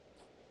couple.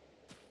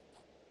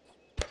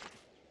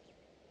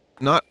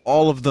 Not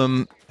all of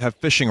them have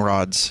fishing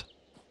rods.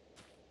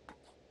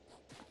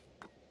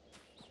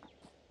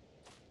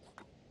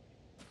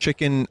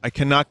 Chicken, I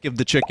cannot give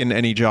the chicken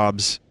any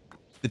jobs.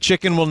 The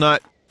chicken will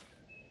not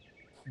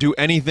do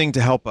anything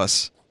to help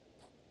us.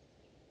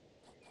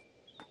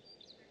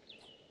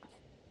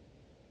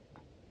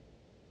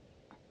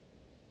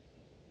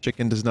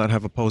 Chicken does not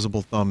have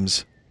opposable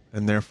thumbs,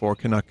 and therefore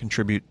cannot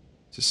contribute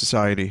to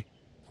society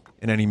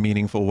in any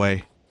meaningful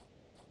way.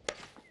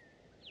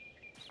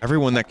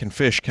 Everyone that can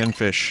fish.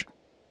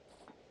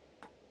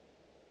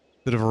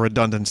 Bit of a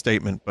redundant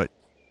statement, but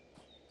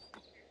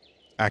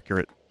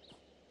accurate.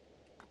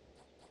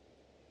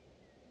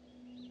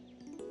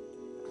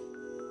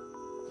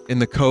 In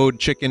the code,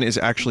 chicken is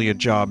actually a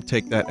job.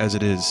 Take that as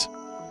it is.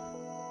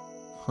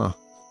 Huh.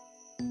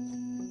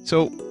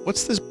 So,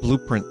 what's this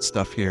blueprint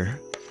stuff here?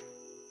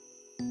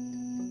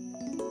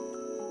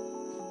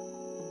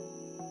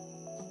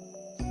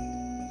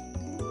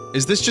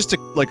 Is this just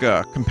like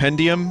a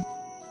compendium?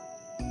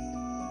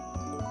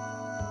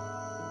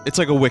 It's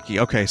like a wiki.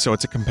 Okay, so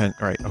it's a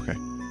Alright, okay.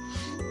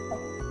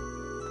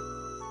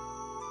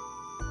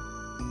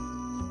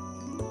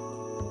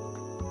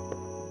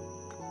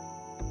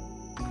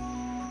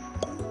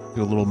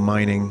 Do a little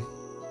mining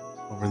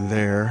over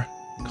there.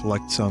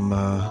 Collect some,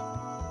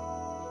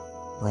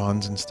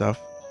 bronze and stuff.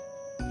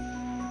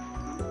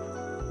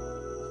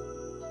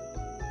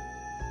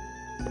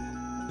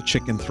 The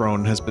chicken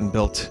throne has been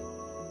built.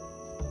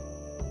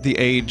 The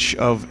age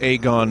of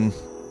Aegon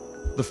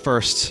the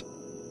First.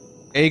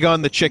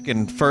 Aegon the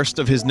Chicken, first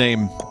of his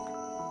name,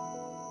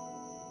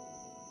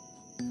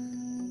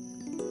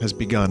 has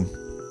begun.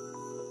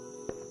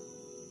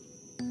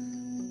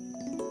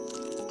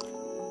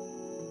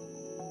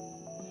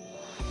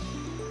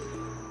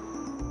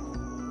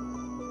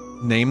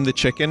 Name the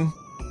chicken?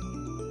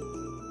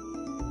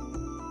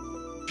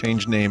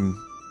 Change name.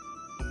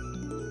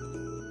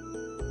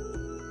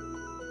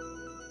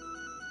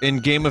 In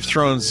Game of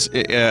Thrones,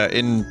 you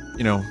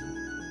know,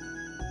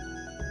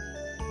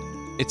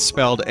 it's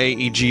spelled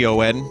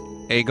A-E-G-O-N,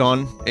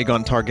 Aegon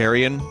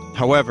Targaryen.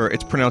 However,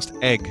 it's pronounced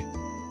egg.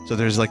 So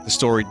there's like the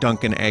story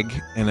Duncan Egg,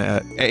 and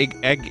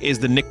egg is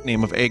the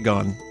nickname of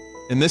Aegon.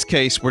 In this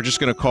case, we're just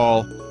gonna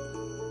call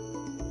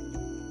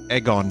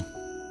Aegon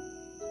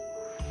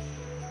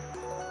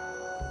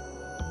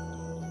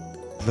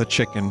the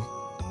chicken.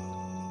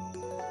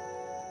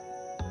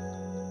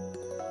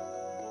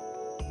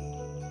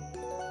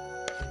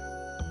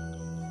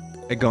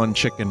 Aegon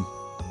chicken.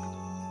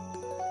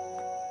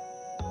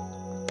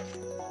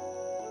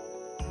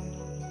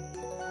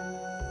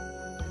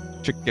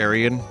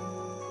 Chickarian.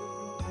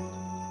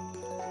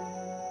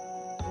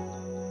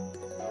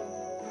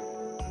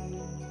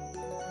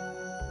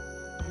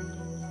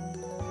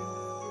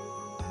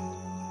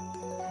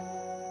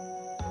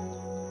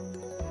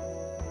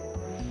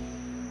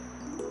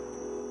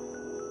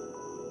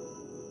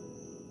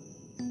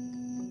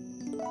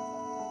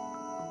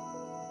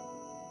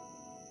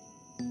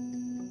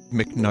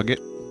 McNugget.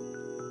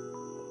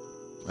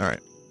 Alright.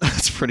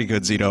 That's pretty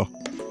good, Zito.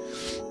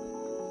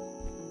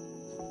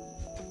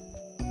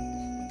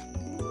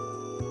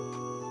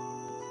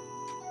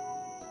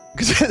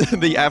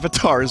 The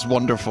avatar is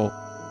wonderful.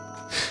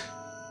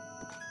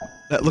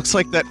 That looks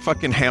like that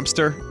fucking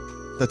hamster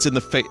that's in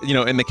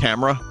the in the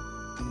camera.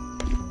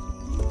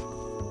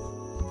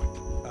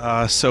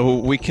 So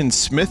we can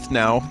smith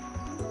now.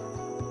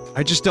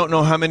 I just don't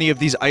know how many of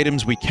these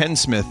items we can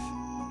smith.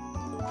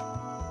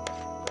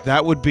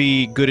 That would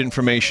be good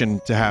information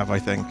to have, I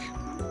think.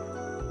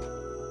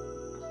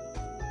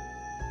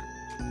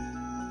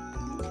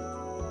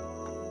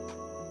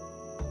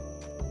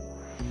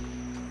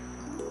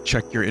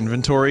 Check your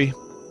inventory.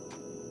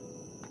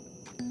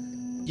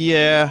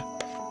 Yeah.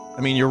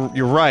 I mean, you're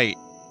right.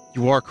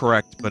 You are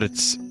correct, but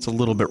it's a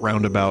little bit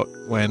roundabout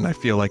when I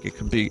feel like it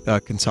could be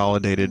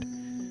consolidated.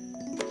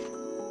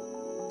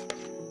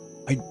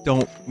 I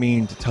don't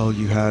mean to tell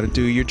you how to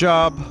do your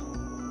job.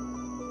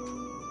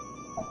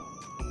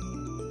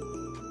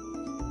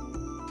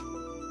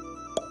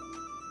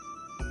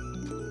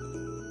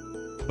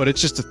 But it's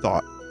just a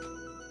thought.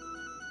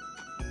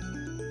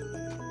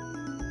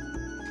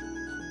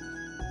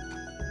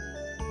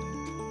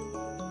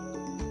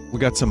 We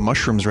got some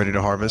mushrooms ready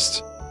to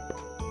harvest.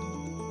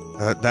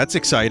 That's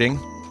exciting.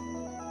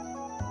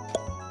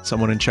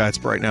 Someone in chat's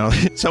right now.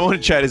 Someone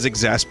in chat is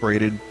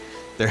exasperated.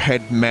 Their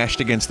head mashed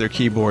against their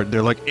keyboard.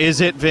 They're like, is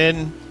it,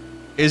 Vin?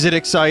 Is it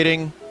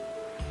exciting?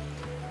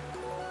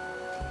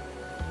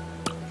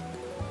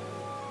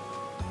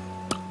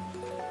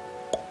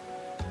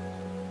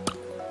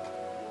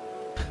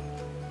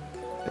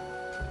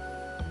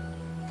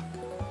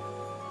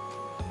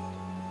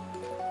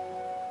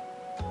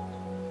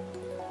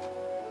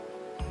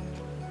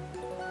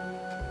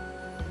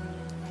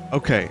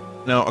 Okay,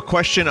 now a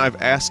question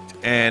I've asked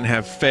and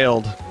have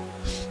failed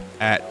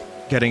at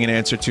getting an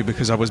answer to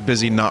because I was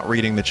busy not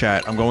reading the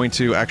chat. I'm going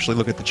to actually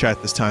look at the chat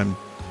this time.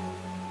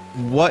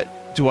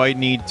 What do I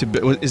need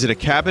to... Is it a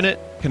cabinet?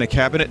 Can a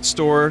cabinet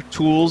store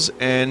tools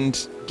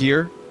and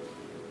gear?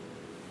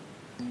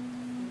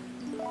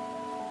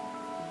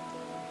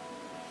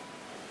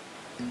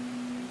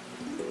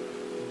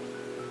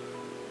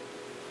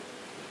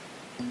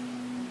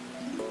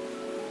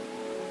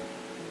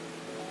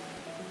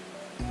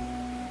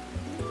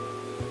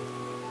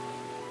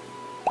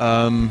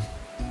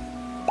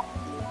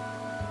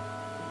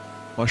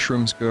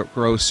 Mushrooms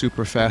grow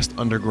super fast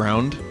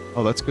underground.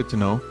 Oh, that's good to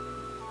know.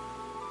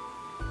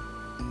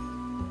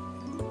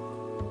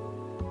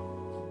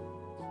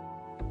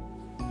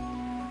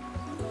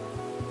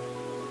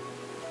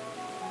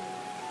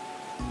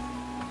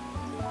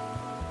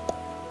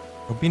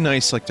 It would be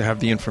nice, like, to have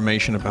the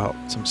information about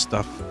some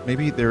stuff.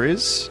 Maybe there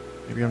is?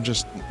 Maybe I'm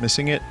just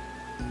missing it?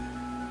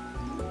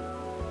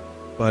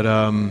 But,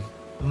 I don't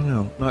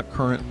know. Not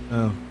current...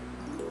 no.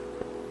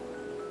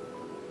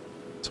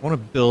 So I want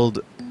to build...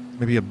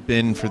 maybe a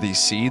bin for these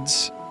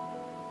seeds.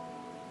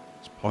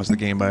 Just pause the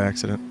game by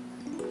accident.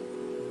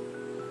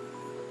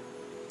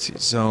 Let's see,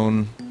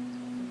 zone.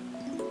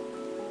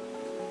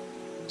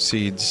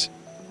 Seeds.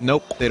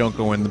 Nope, they don't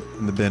go in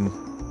the bin.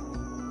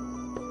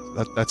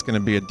 That's gonna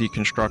be a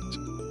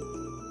deconstruct.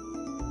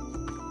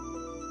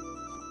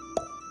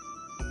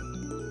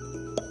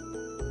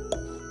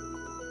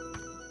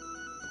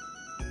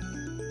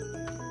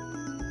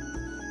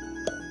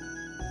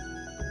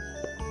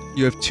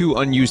 You have 2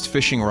 unused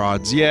fishing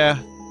rods. Yeah.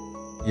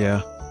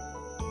 Yeah.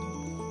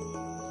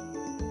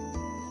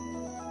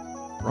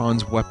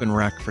 Bronze weapon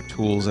rack for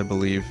tools, I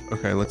believe.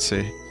 Okay, let's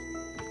see.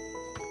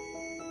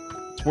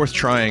 It's worth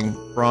trying.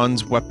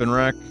 Bronze weapon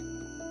rack.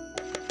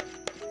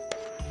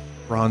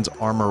 Bronze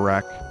armor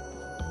rack.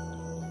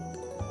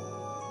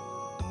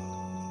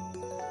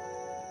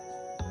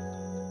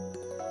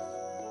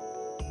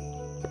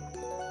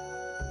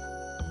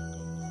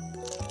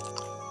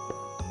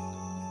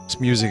 This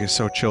music is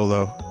so chill,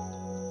 though.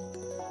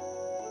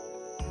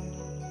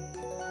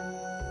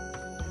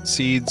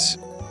 Seeds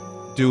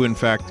do, in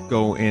fact,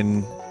 go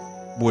in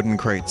wooden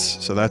crates,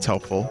 so that's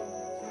helpful.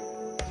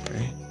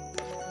 Okay.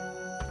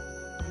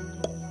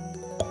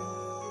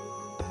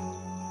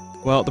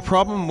 Well, the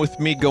problem with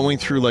me going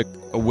through, like,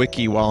 a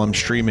wiki while I'm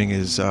streaming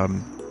is,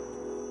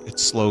 it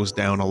slows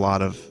down a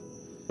lot of...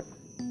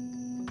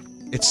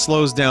 It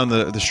slows down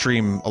the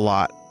stream a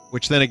lot,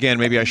 which then again,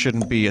 maybe I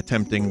shouldn't be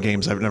attempting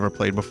games I've never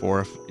played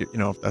before, if, you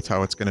know, if that's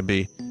how it's gonna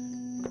be.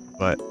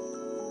 But...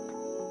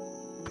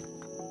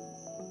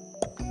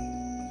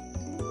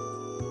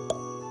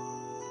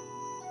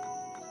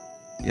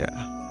 yeah.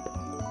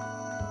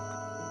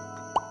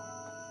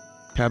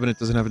 Cabinet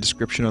doesn't have a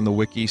description on the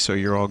wiki, so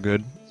you're all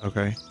good.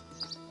 Okay.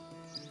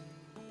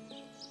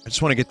 I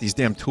just want to get these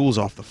damn tools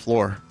off the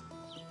floor.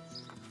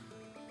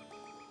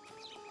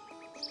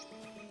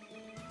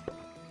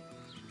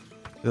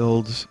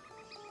 Build.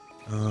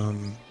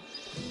 I'm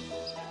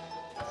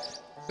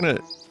gonna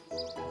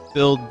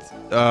build,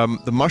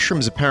 the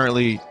mushrooms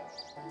apparently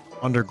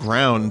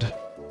underground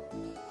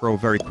grow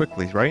very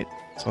quickly, right?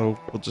 So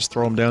we'll just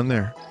throw them down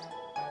there.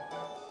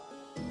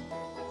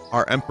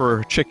 Our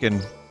Emperor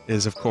Chicken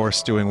is, of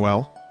course, doing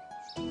well.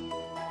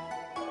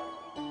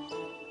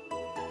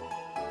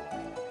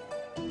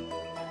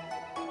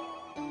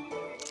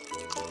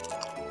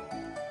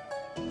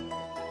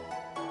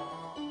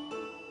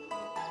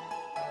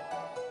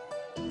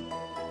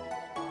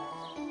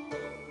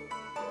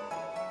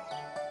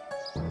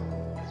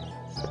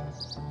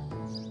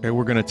 Okay,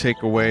 we're gonna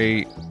take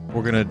away...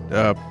 we're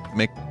gonna,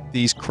 make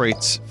these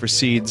crates for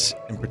seeds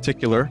in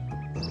particular,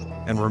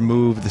 and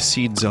remove the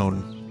seed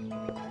zone.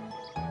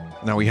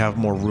 Now we have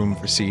more room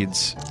for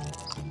seeds.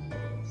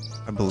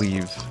 I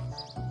believe.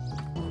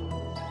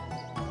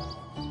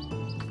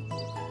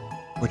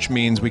 Which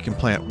means we can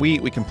plant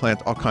wheat, we can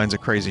plant all kinds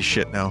of crazy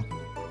shit now.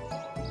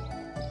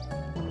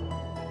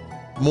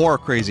 More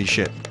crazy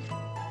shit.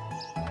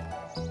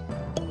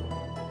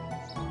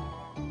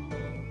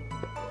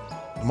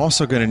 I'm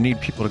also gonna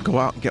need people to go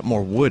out and get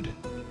more wood.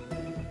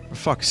 For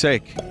fuck's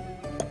sake.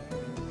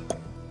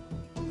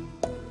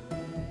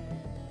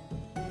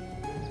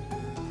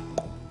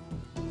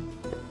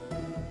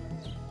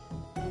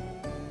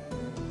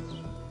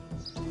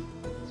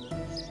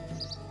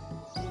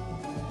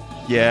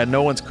 Yeah,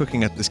 no one's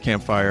cooking at this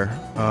campfire.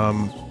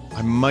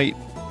 I might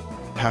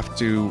have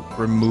to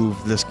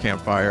remove this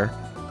campfire.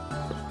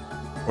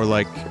 Or,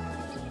 like,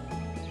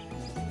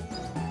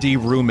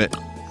 de-room it.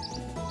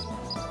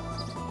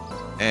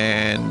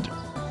 And...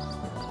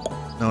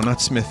 no, not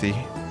smithy.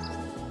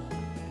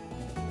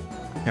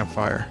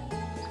 Campfire.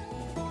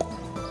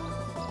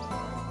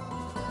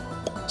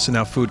 So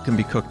now food can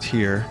be cooked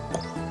here.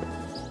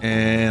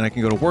 And I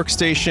can go to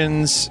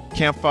workstations,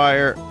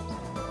 campfire...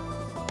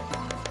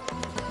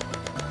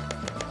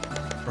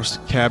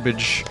 roasted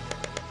cabbage.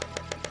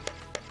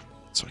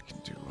 So I can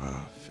do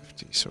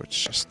 50, so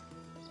it's just...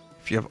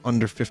 if you have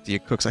under 50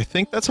 it cooks. I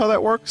think that's how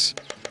that works.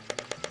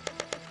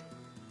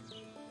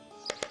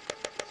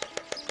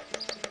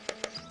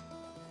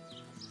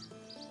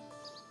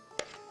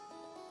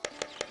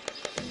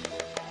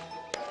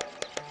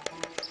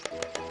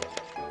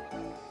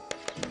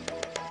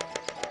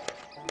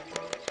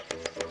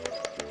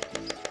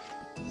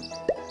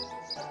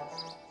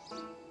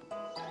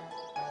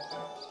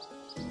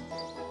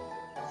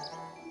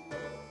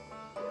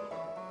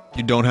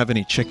 You don't have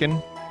any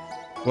chicken?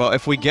 Well,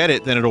 if we get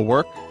it, then it'll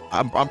work.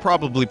 I'm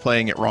probably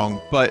playing it wrong,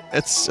 but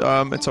it's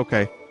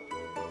okay.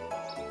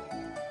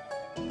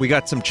 We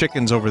got some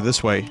chickens over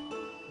this way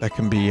that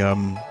can be,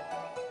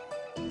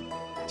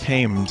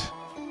 tamed.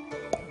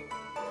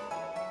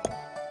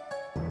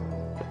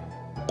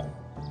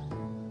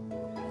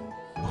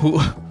 Who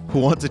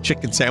wants a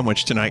chicken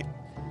sandwich tonight?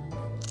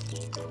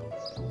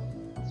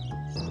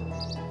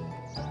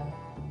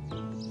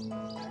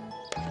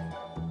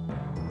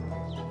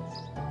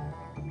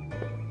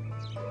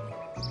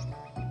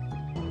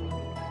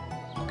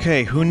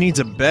 Okay, who needs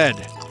a bed?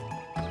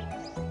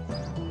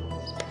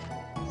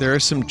 There are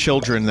some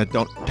children that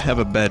don't have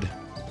a bed.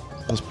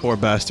 Those poor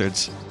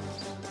bastards.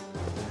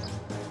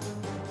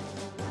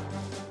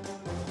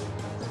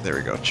 There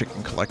we go,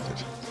 chicken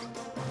collected.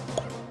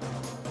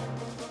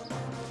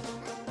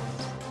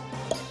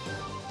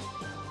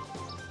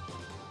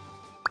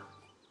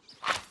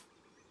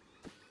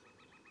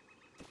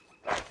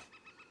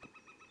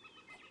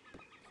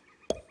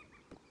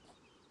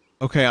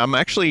 Okay, I'm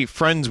actually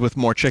friends with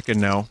more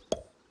chicken now.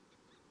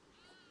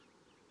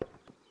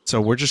 So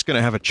we're just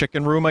gonna have a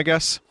chicken room, I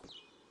guess?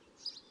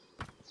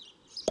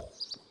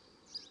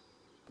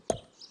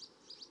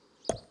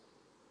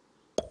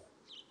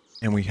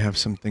 And we have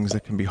some things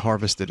that can be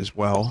harvested as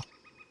well.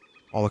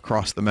 All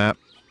across the map.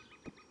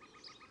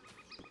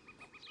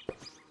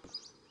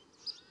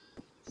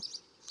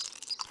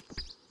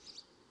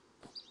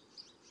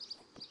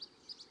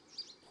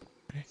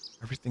 Okay,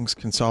 everything's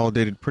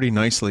consolidated pretty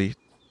nicely.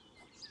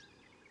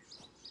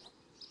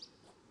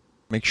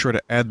 Make sure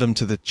to add them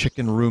to the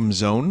chicken room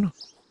zone.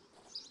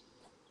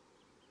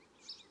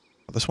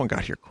 Oh, this one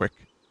got here quick.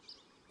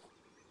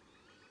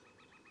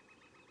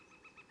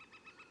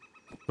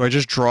 Do I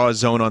just draw a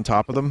zone on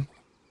top of them?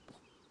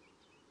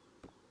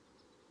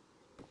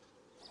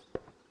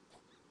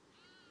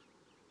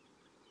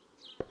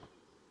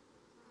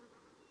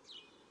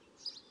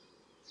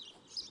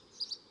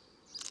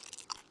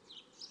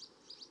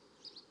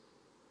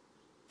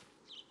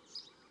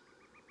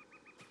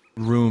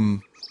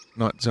 Room,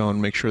 not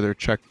zone. Make sure they're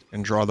checked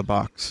and draw the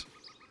box.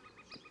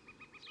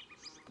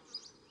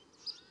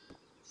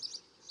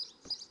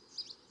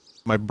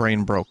 My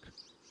brain broke.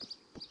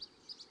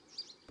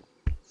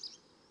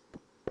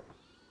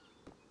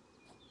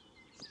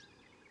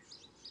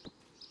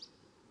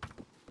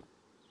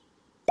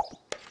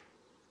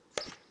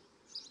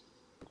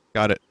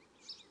 Got it.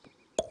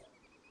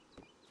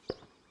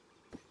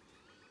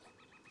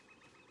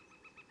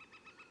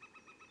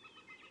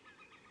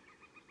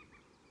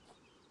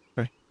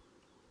 Okay.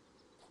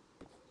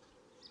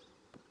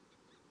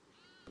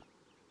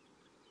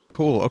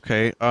 Cool,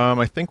 okay.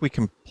 I think we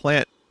can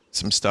plant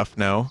some stuff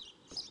now.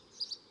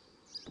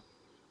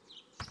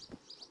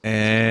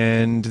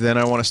 And then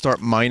I want to start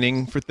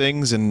mining for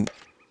things, and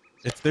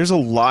there's a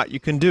lot you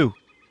can do.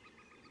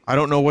 I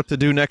don't know what to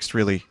do next,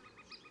 really.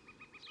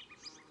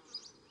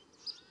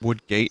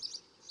 Wood gate.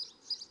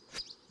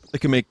 They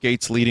can make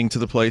gates leading to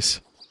the place.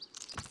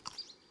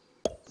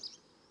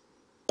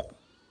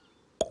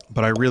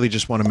 But I really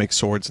just want to make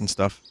swords and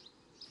stuff.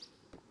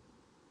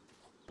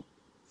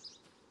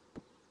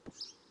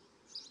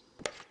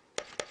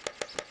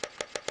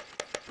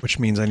 Which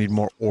means I need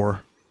more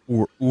ore.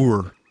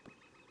 Ore.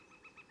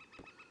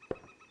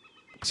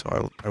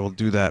 So I will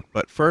do that.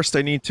 But first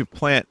I need to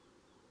plant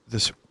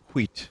this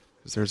wheat,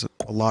 because there's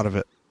a lot of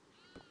it.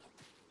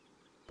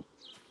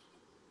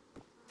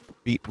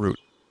 Beetroot.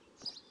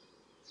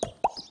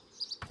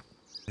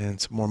 And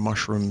some more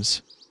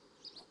mushrooms,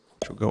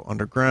 which will go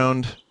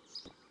underground.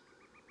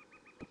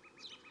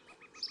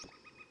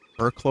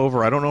 Fir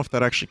clover, I don't know if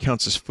that actually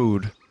counts as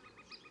food.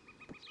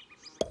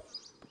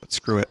 But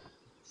screw it.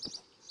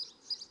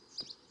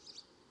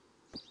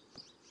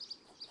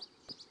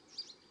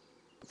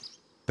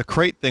 The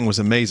crate thing was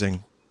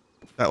amazing.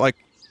 That, like,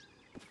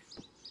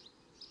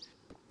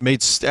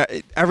 made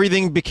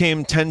everything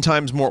became 10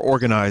 times more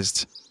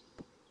organized.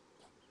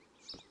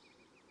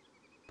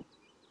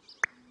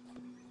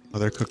 Oh,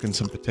 they're cooking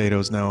some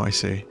potatoes now, I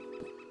see.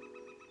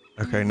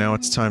 Okay, now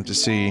it's time to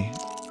see.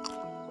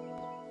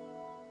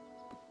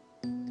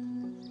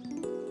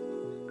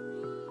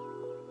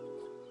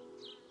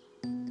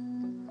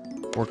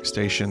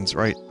 Workstations,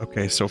 right.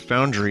 Okay, so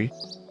foundry.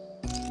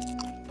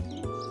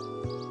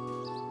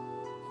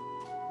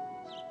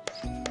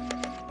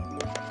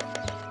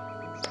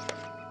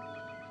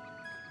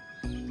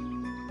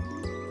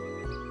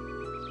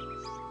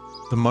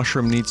 The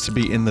mushroom needs to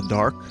be in the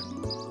dark.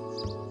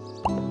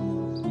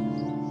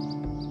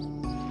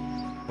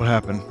 What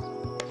happened?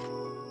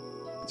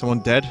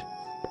 Someone dead?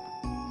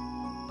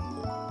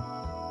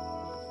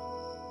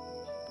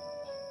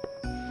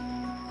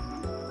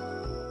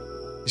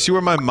 You see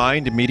where my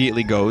mind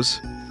immediately goes?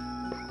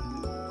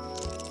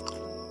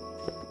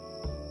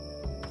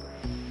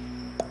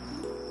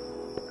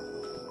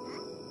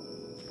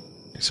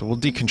 So we'll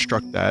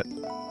deconstruct that.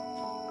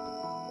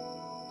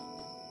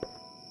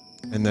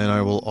 And then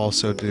I will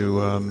also do,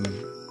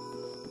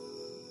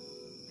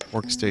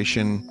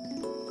 workstation,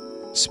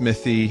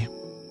 smithy.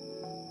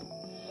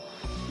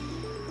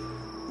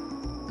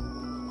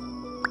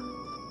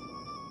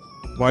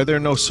 Why there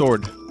no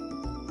sword?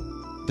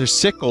 There's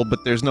sickle,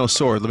 but there's no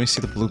sword. Let me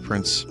see the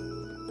blueprints.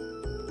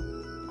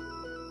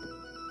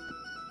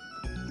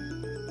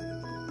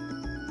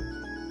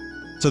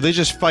 So they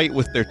just fight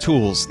with their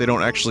tools. They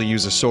don't actually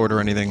use a sword or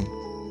anything.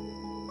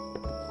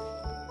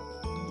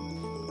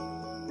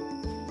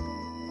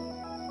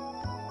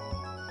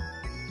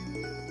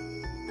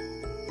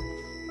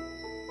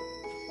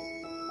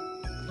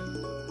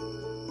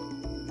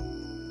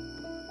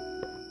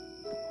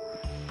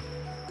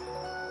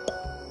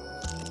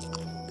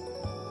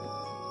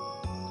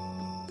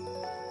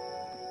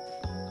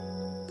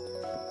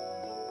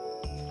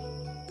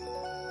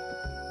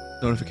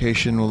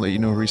 Notification will let you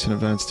know recent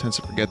events. Tends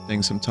to forget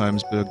things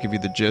sometimes, but it'll give you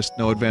the gist.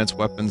 No advanced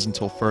weapons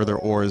until further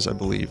ores, I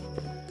believe.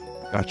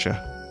 Gotcha.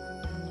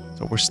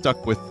 So we're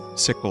stuck with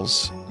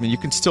sickles. I mean, you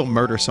can still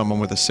murder someone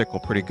with a sickle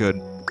pretty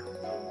good.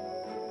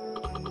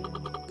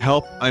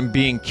 Help, I'm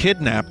being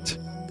kidnapped.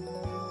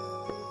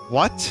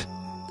 What?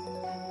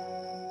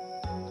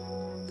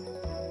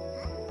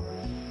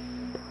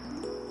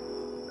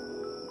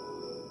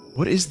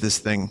 What is this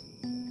thing?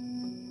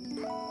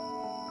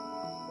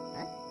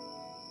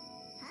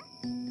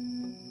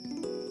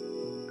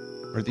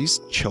 Are these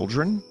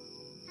children?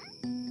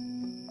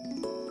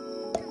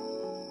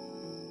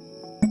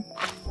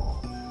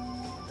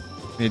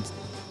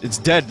 It's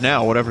dead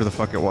now, whatever the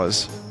fuck it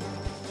was.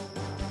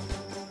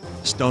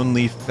 Stone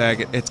leaf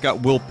faggot. It's got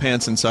wool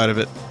pants inside of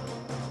it.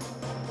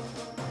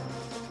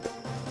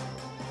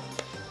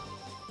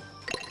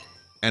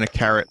 And a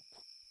carrot.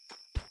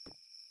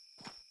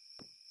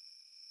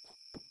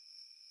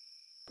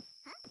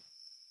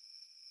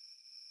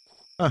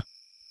 Huh.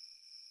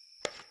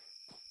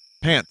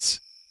 Pants.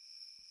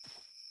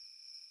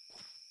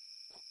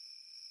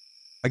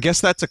 I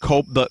guess that's a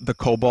the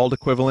kobold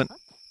equivalent.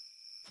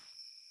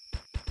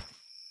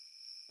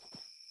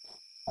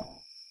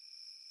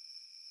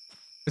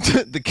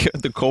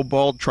 the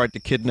kobold tried to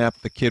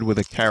kidnap the kid with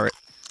a carrot.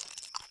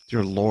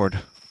 Dear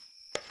Lord.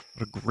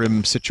 What a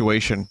grim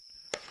situation.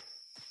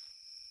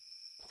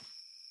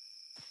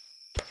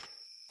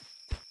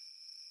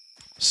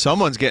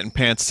 Someone's getting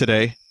pants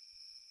today.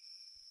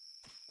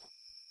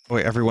 Oh,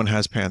 wait, everyone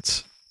has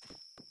pants.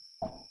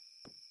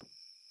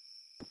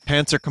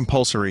 Pants are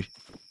compulsory.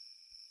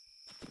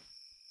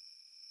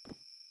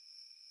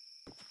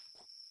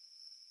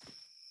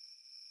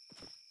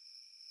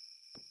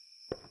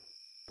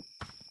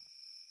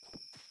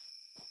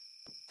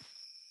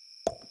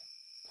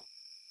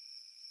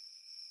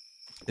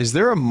 Is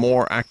there a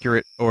more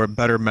accurate or a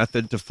better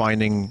method to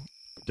finding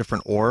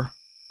different ore?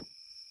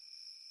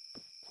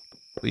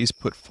 Please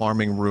put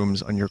farming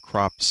rooms on your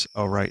crops.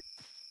 Oh, right.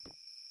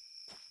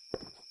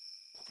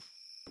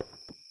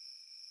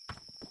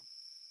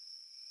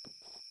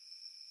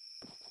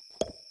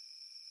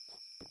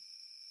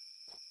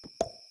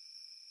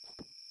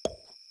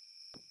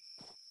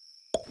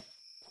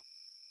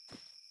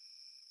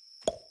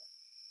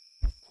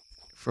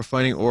 For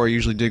finding ore, I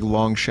usually dig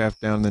long shaft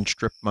down, then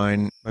strip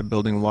mine by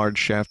building large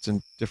shafts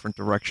in different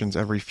directions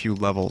every few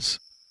levels.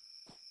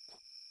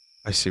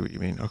 I see what you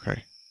mean,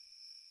 okay.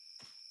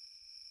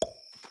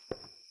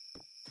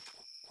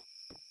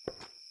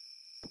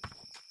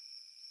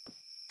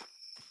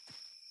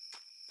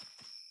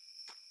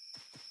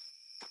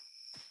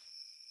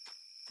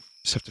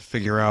 Just have to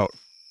figure out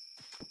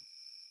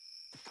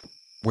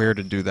where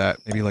to do that.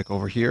 Maybe like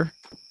over here?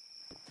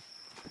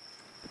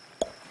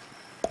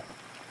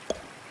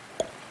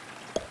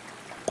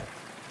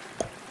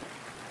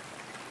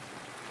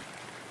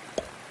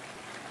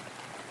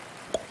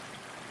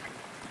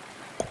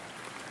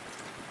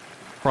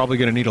 Probably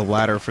gonna need a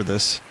ladder for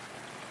this.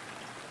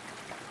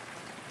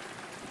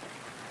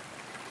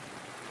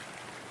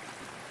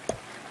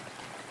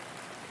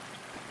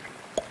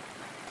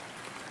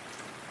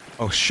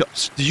 Oh,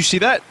 did you see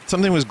that?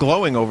 Something was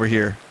glowing over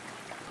here.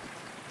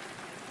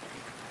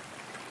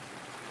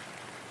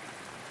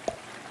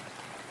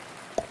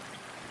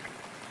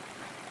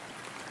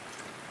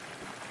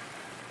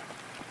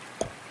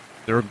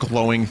 There are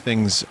glowing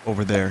things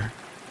over there.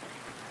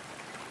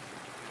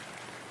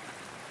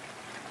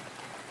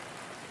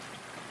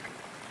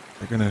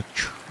 They're gonna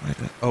try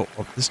to... Oh,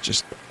 this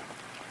just...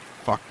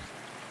 Fuck.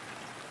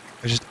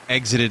 I just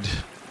exited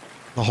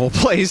the whole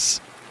place.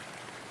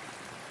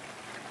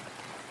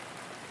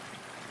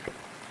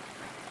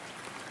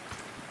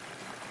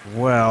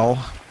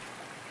 Well...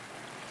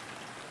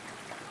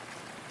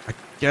 I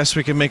guess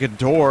we can make a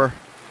door.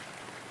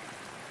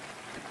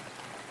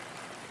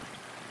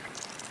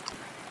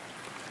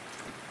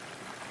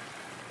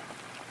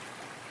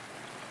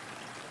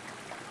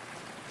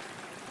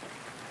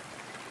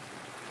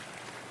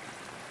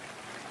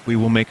 We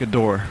will make a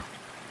door.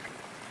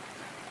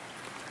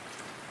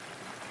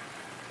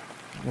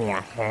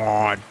 Oh,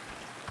 God.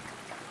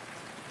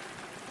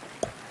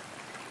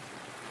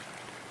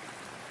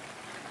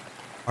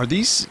 Are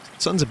these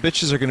sons of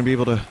bitches are going to be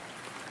able to...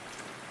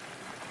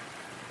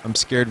 I'm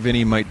scared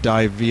Vinny might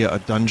die via a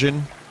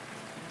dungeon.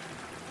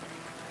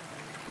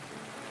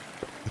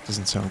 That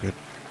doesn't sound good.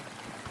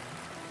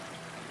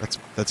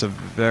 That's a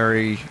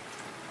very,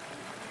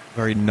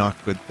 very not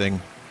good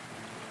thing.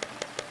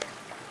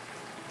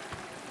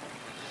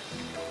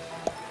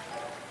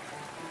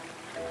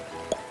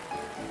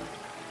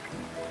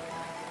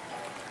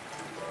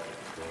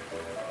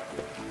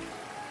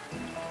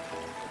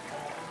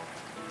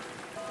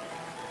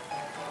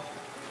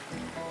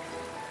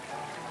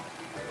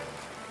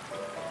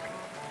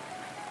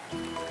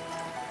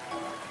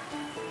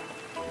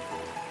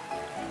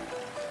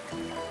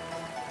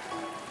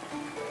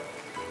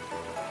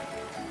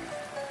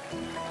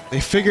 They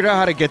figured out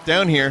how to get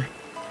down here.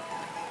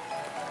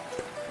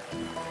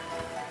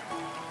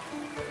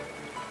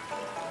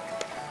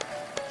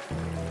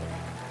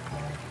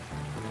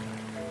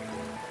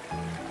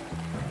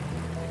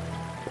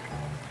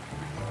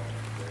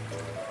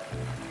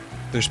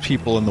 There's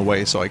people in the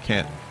way, so I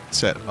can't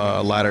set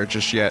a ladder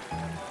just yet.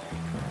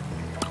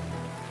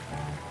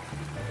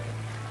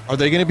 Are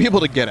they going to be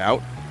able to get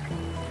out?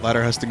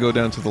 Ladder has to go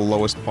down to the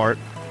lowest part.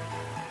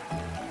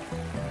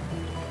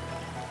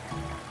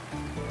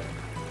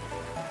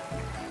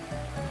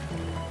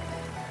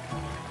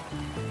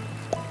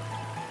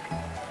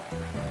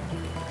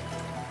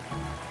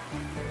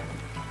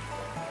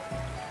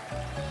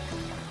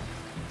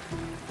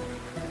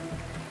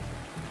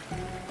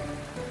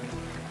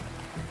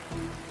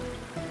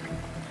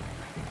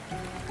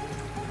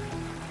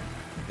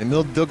 And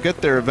they'll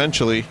get there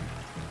eventually.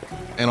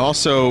 And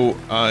also,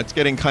 it's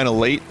getting kind of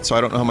late, so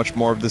I don't know how much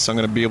more of this I'm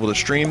going to be able to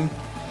stream.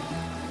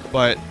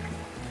 But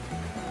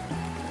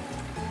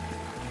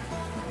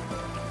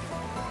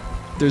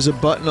there's a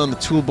button on the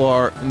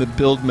toolbar in the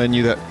build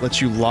menu that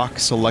lets you lock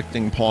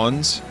selecting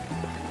pawns.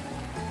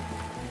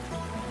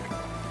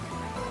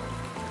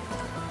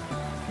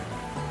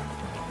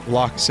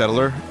 Lock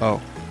settler.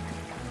 Oh.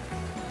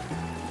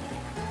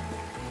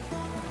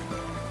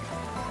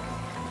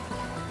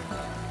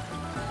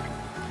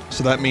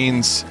 So that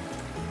means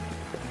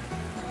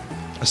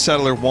a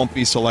settler won't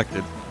be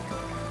selected.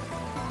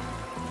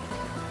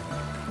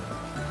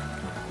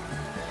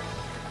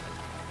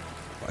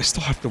 I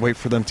still have to wait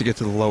for them to get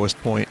to the lowest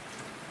point.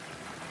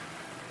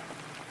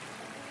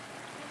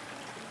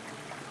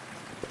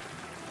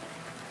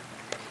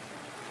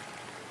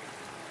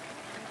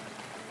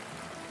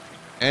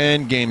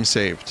 And game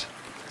saved.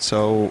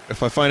 So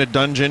if I find a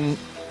dungeon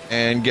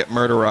and get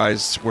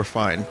murderized, we're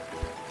fine.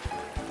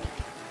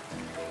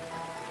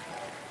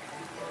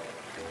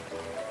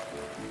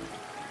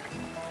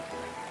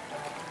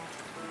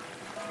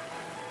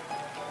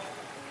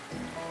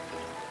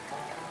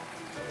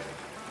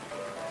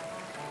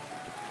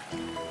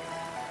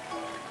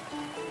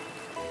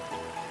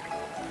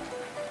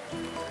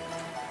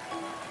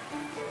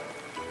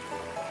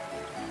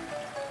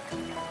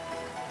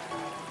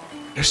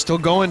 They're still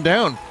going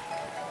down.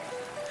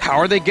 How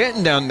are they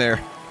getting down there?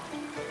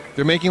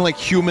 They're making like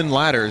human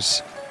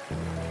ladders.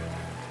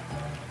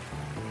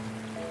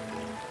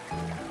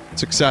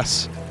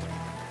 Success.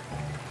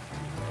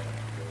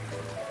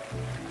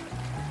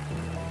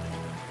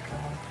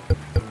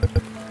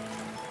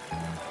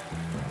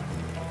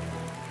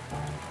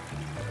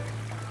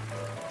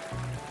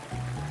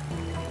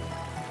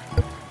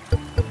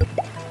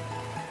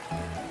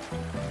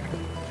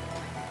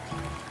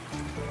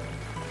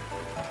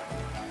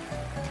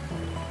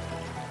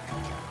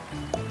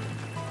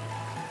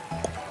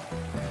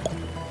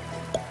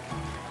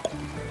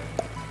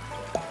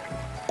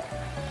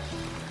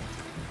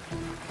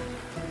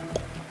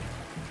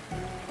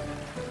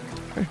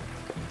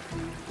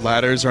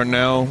 Ladders are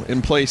now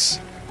in place.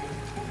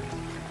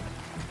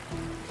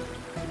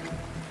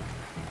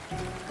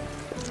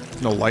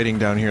 No lighting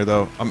down here,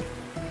 though. I'm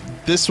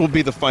this will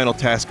be the final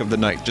task of the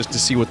night, just to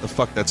see what the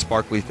fuck that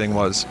sparkly thing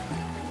was.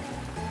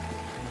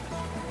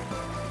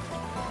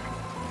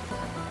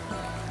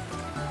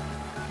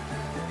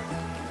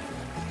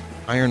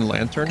 Iron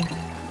lantern?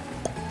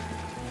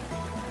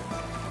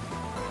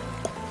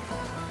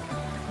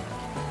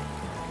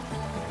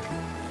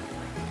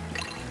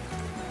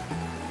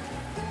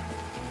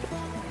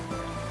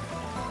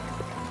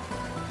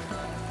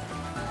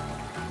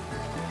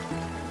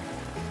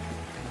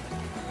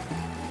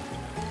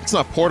 It's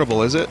not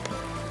portable, is it?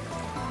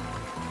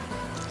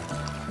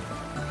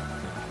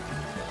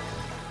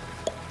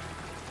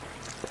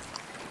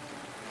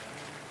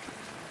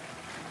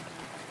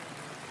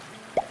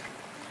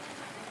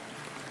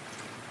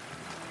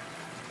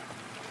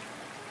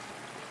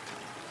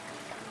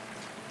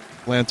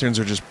 Lanterns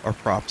are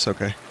props,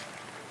 okay.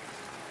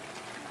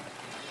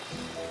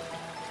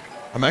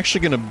 I'm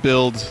actually gonna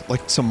build,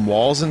 like, some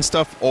walls and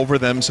stuff over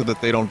them so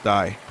that they don't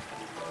die.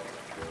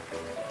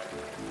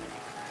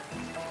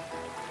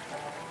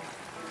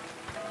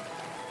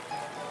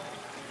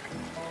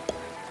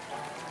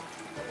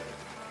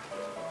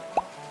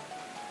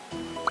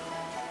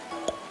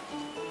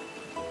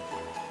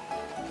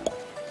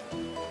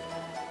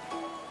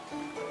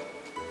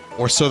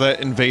 Or so that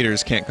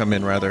invaders can't come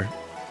in, rather.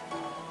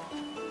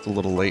 It's a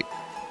little late.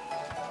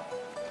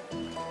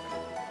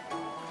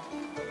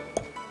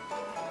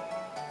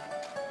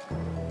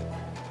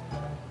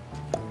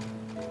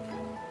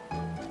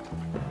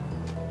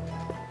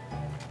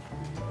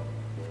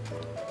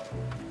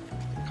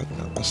 Cut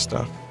down this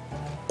stuff.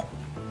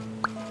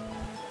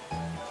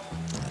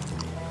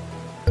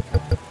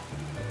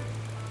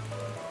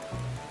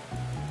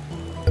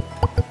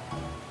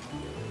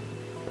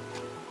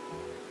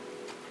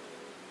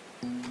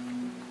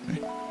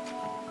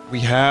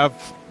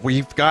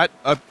 We've got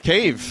a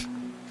cave.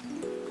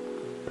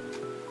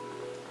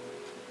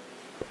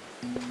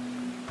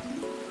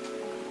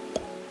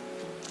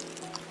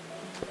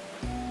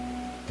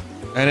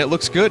 And it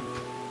looks good.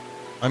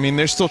 I mean,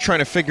 they're still trying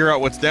to figure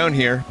out what's down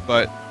here,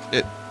 but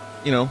it,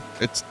 you know,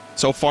 it's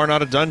so far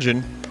not a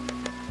dungeon.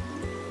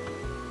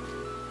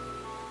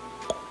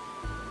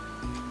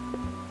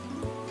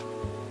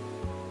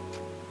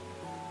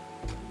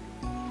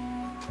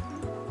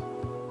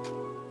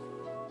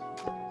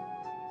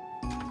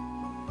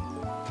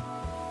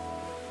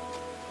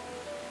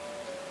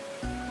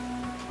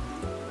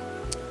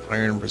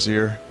 Iron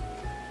brazier.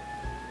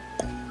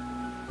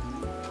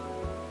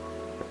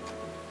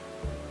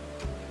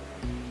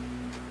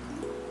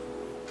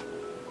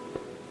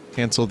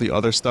 Cancel the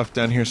other stuff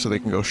down here so they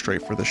can go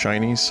straight for the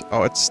shinies.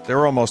 Oh,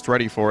 they're almost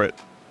ready for it.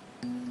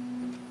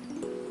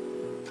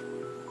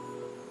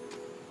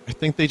 I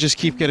think they just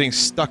keep getting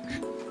stuck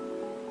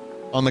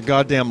on the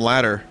goddamn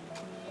ladder.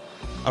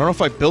 I don't know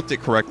if I built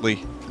it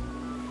correctly.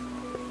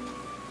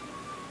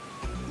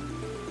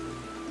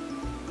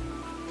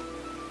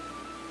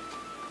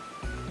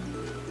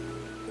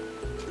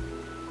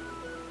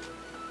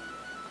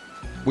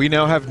 We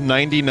now have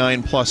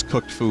 99 plus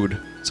cooked food,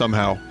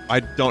 somehow. I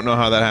don't know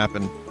how that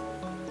happened.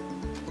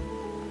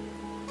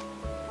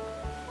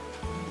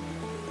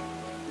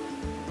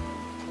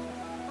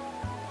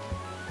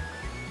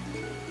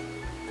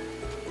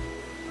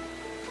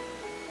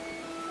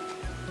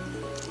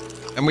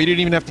 And we didn't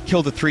even have to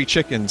kill the 3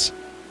 chickens.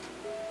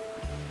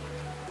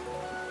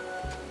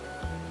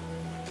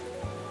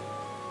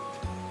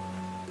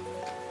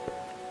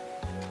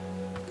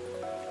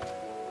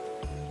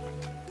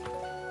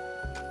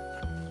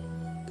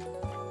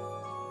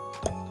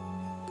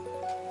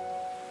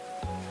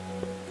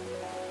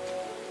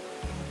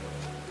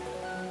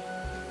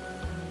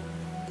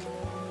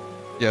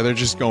 Yeah,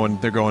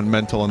 they're going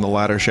mental in the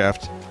ladder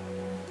shaft.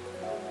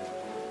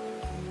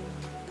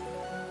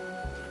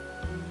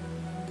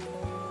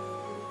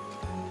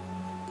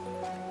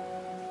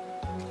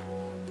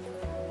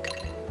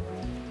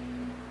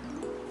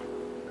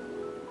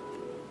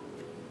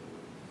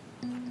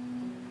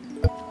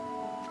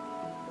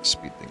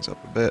 Speed things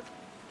up a bit.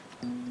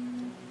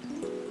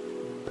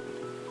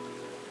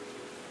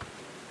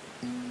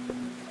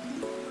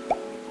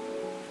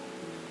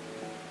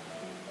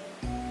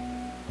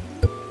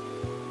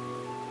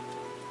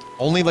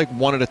 Only like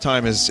one at a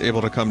time is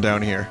able to come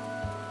down here.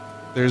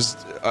 There's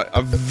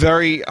a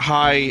very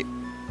high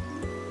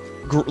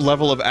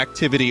level of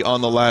activity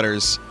on the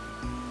ladders.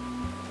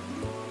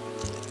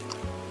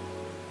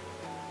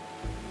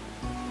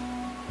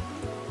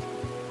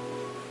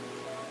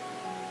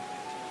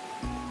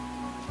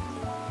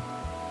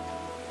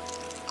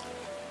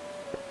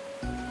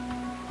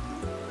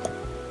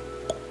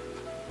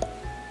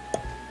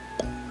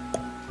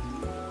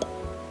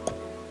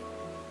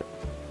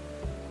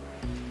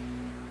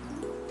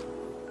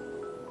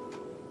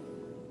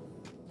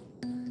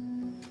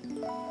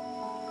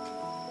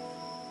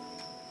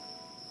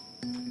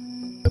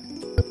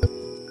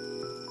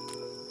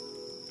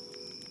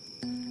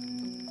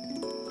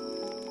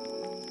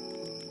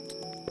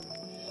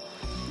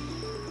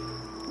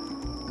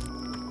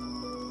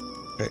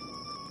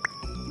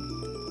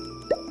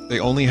 They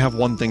only have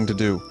one thing to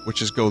do,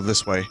 which is go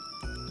this way.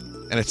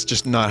 and it's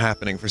just not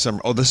happening for some...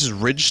 Oh, this is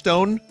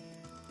Ridgestone?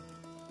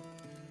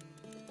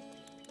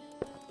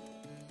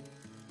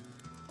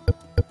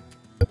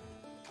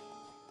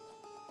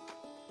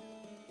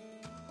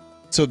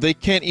 So they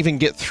can't even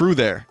get through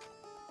there.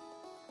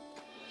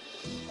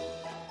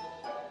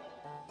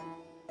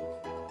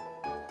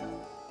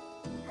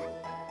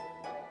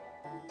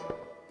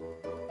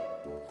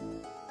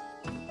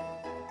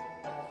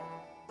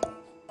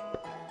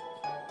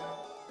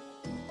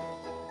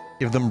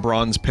 Give them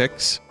bronze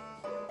picks.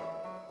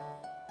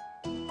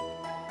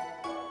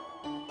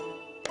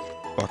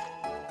 Fuck.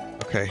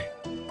 Okay.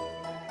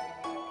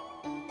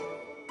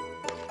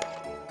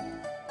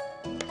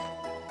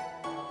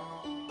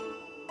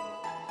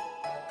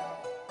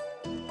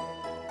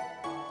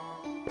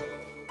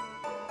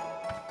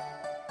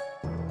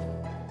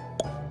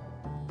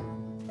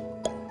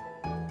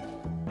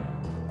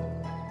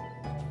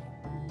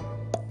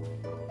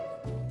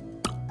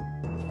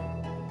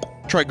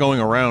 Try going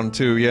around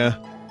too, yeah.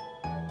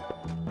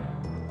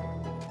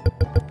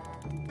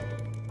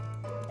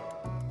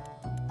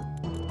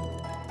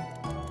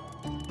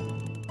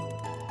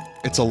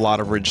 It's a lot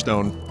of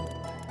Ridgestone.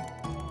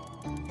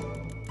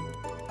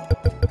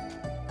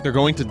 They're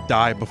going to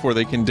die before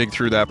they can dig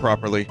through that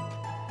properly.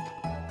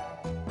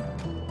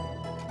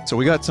 So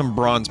we got some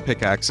bronze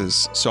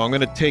pickaxes. So I'm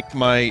gonna take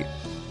my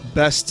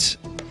best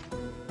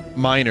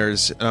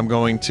miners and I'm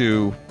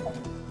gonna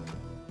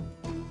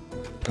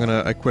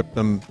equip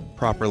them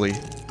properly.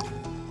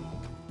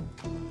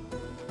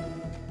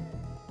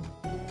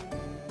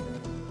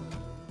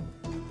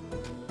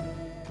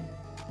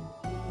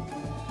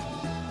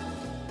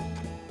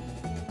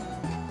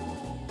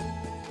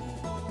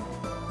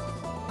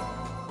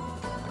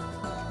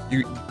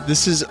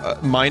 This is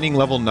mining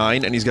level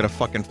 9 and he's got a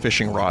fucking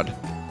fishing rod.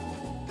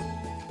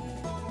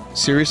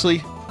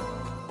 Seriously?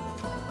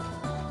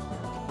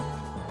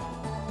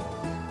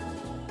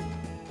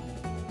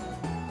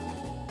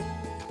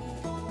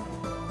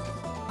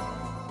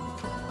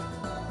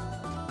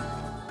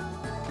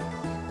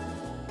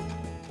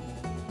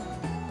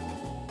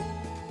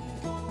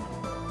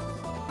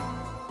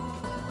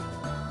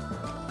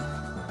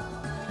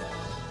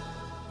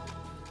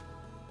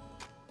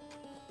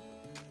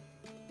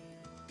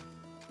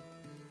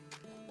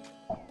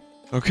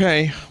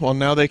 Okay, well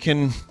now they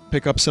can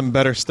pick up some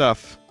better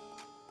stuff.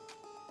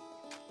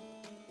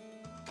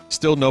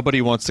 Still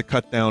nobody wants to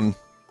cut down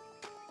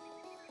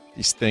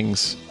these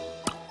things.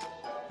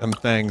 Them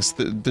things.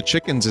 The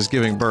chickens is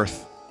giving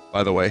birth,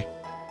 by the way.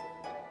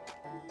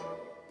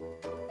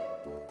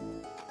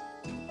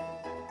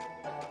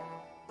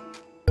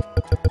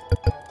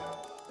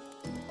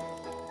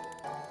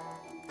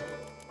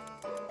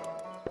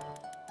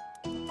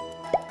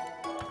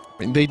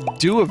 I mean, they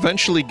do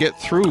eventually get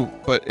through,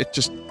 but it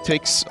just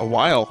takes a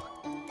while.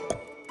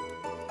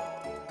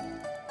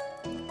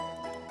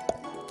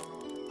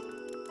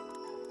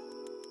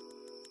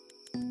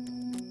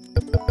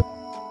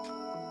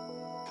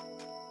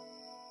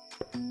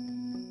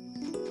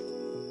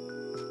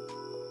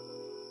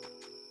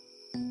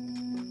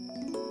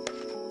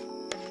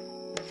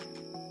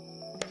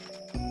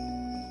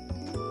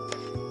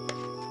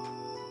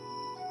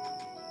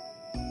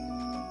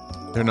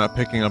 They're not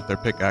picking up their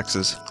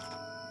pickaxes.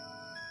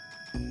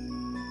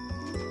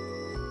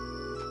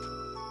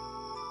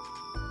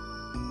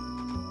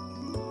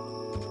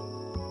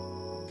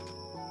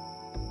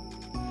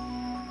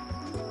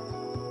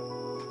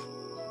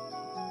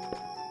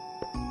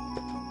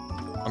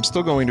 I'm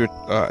still going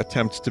to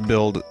attempt to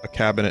build a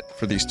cabinet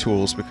for these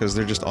tools because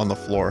they're just on the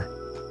floor.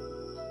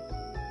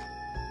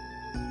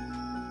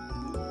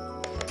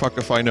 Fuck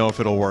if I know if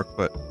it'll work,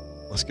 but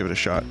let's give it a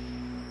shot.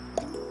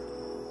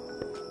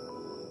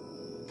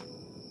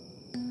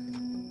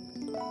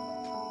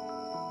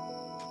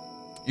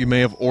 You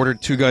may have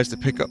ordered 2 guys to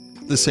pick up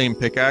the same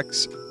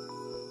pickaxe.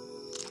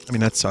 I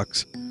mean, that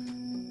sucks.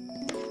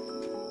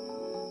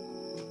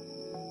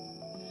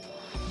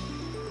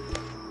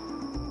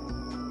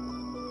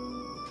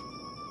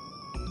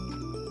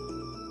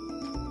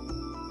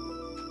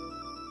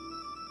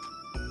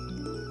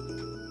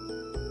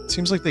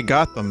 Seems like they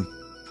got them.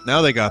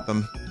 Now they got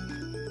them.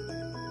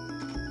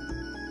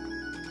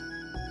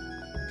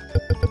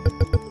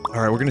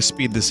 Alright, we're gonna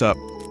speed this up.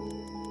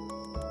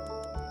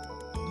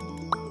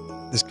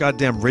 This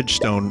goddamn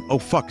Ridgestone. Oh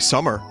fuck,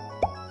 summer.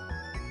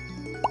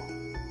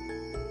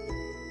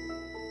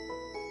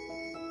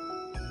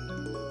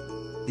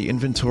 The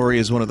inventory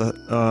is one of the,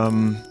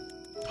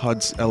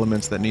 HUD's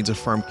elements that needs a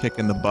firm kick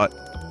in the butt.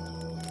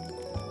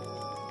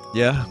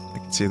 Yeah, I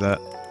can see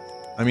that.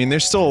 I mean,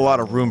 there's still a lot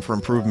of room for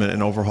improvement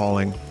and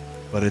overhauling,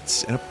 but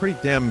it's in a pretty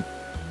damn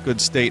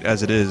good state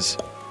as it is.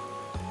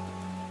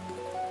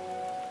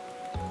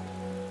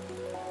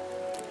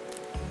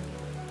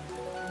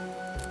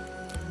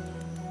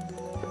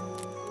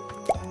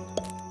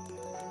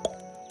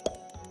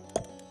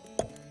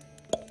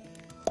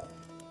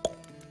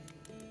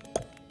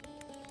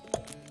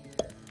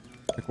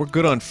 Like, we're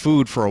good on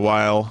food for a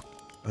while.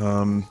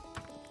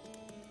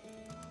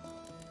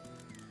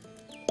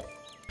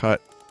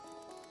 Cut.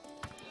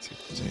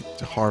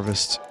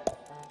 harvest.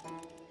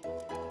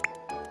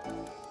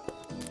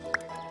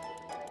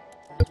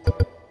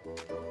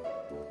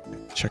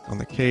 Check on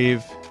the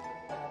cave.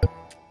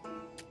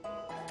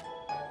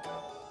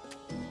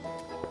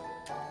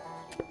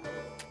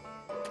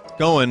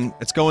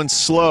 It's going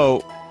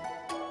slow.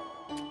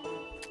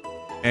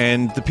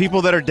 And the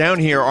people that are down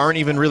here aren't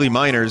even really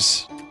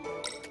miners.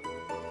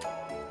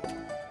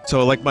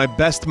 So, like, my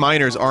best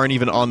miners aren't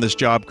even on this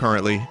job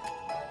currently.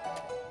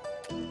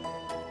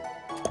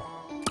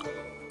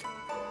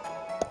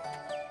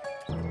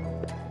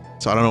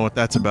 So I don't know what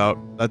that's about.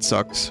 That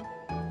sucks.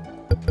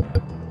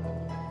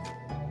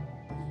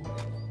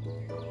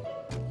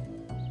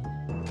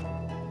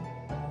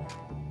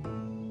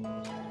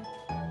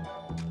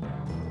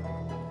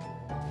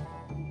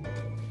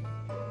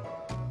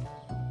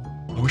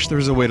 I wish there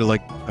was a way to,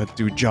 like,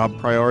 do job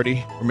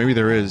priority. Or maybe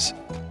there is.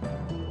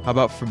 How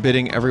about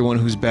forbidding everyone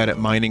who's bad at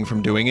mining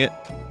from doing it?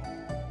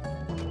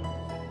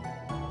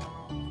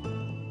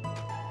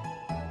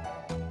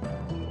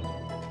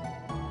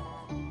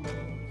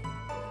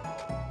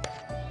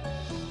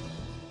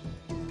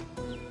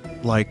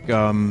 Like,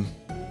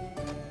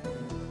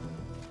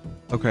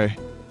 okay.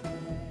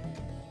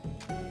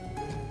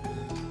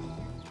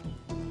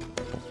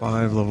 Level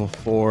 5, level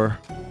 4.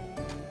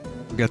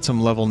 We got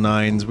some level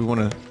 9s. We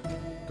want to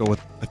go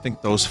with, I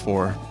think those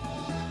 4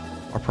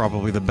 are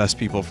probably the best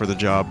people for the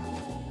job.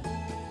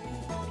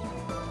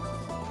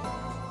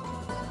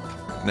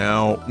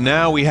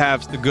 Now we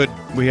have the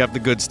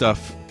good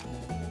stuff.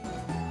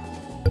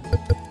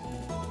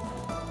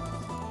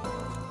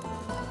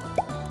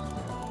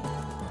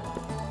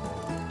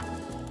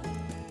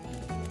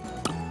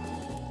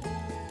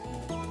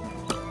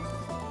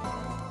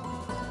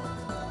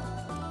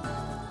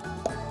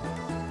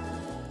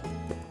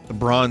 The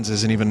bronze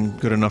isn't even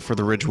good enough for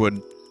the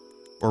ridgewood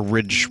or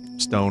ridge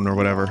stone or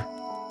whatever.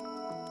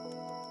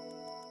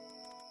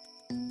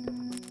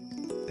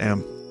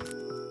 Damn.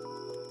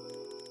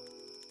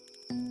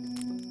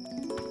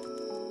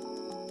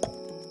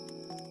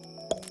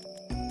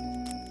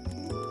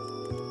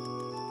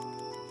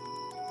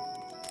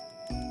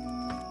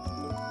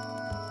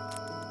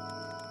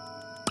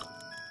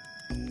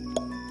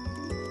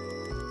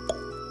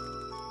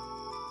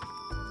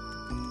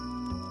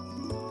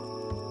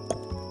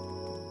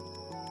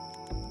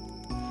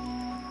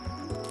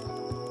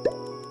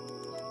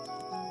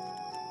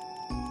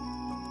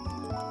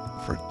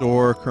 For a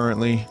door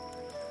currently.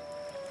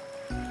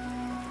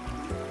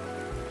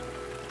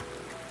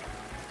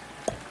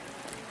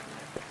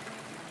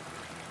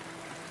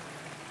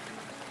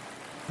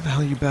 Where the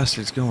hell are you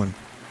bastards going?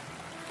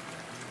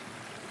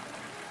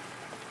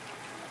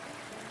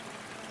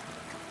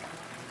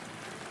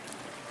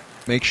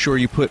 Make sure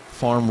you put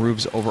farm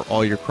roofs over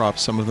all your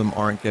crops. Some of them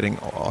aren't getting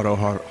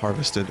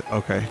auto-harvested.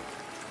 Okay.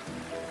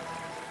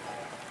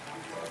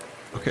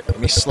 Okay, let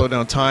me slow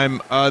down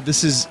time.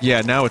 This is... yeah,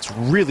 now it's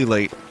really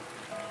late.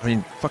 I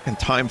mean, fucking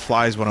time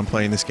flies when I'm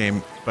playing this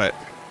game, but...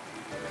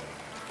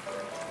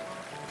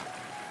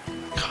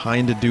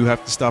 kinda do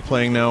have to stop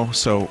playing now,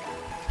 so...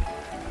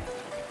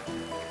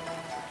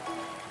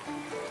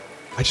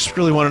 I just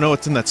really want to know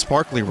what's in that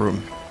sparkly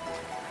room.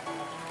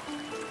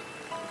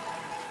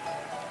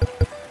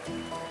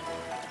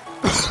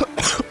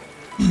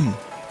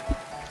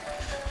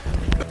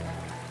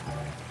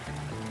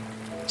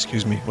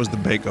 Excuse me, where's the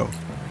bagel?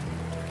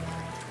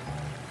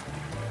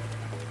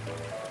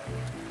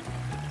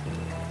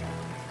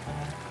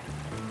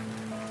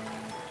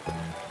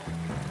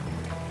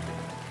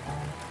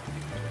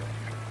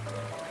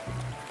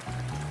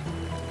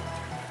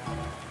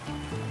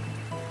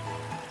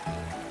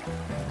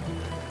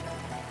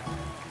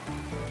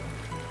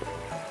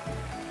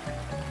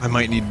 I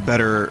might need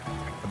better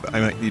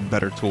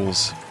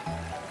tools.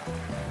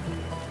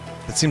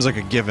 It seems like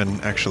a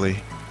given, actually.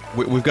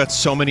 We've got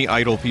so many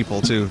idle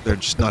people, too. They're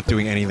just not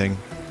doing anything.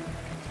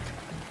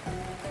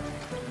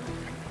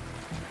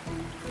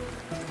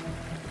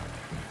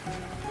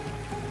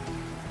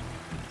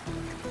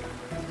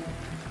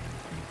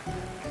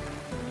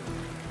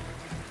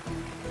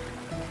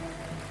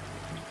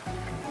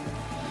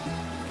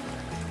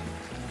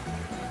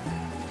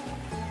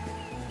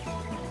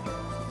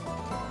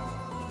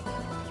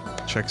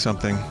 Check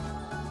something.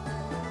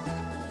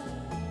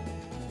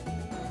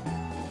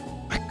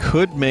 I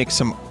could make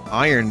some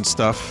iron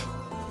stuff.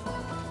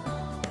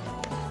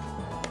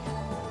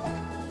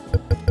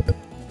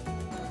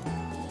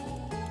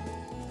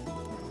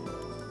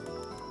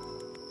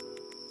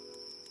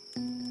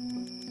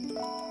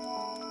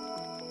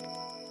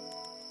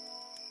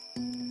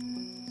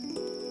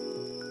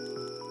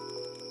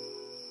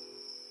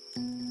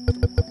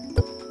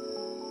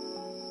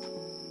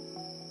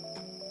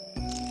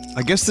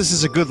 I guess this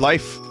is a good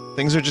life.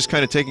 Things are just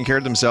kind of taking care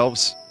of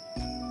themselves.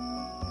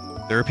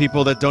 There are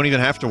people that don't even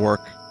have to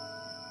work.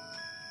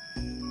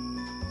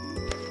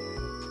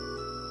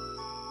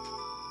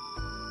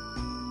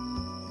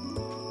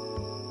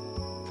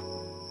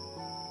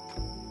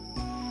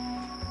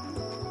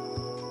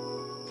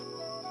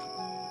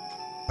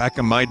 Back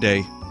in my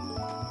day,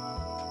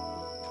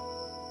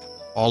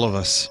 All of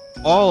us.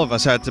 All of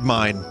us had to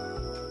mine.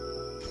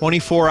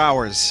 24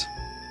 hours.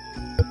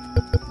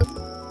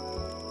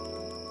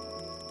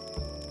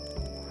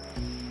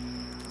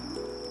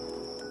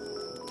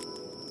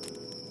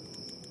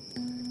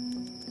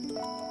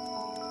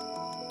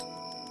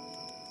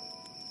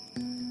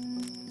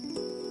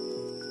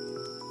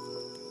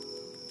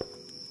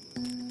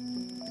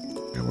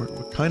 Yeah, we're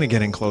kind of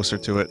getting closer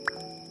to it.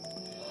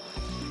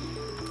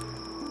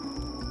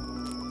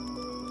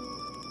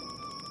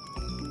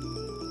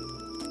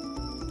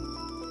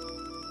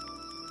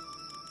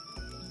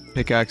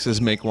 Pickaxes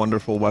make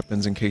wonderful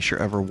weapons in case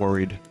you're ever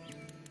worried.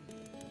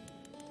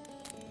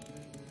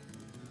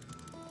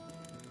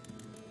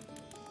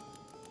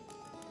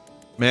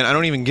 Man, I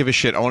don't even give a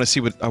shit. I want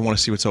to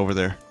see what's over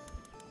there.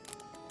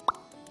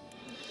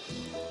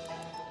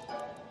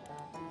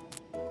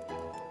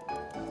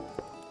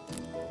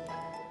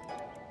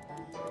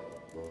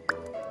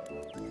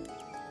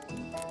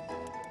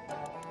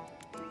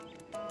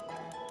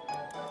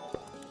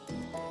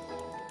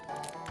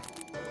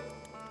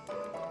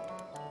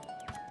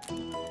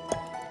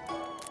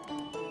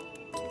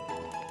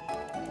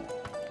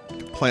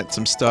 Plant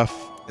some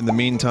stuff. In the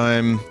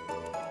meantime,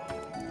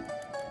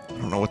 I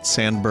don't know what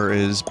sandbur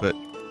is, but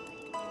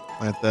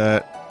plant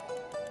that.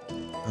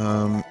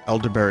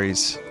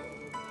 Elderberries.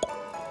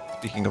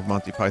 Speaking of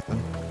Monty Python.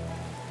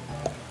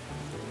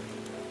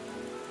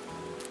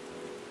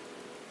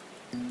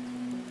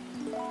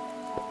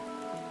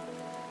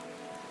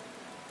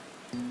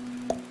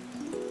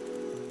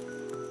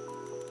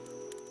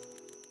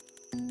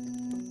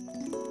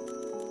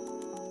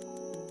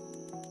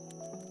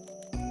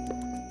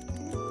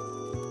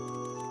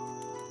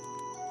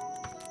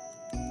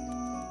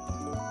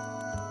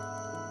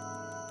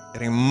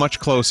 Getting much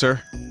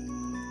closer.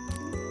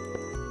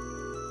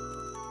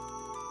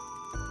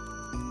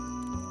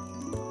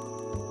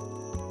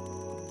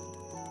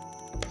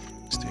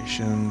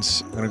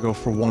 Stations. I'm gonna go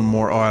for one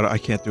more. Oh, I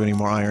can't do any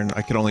more iron.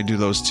 I can only do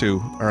those two.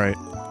 Alright.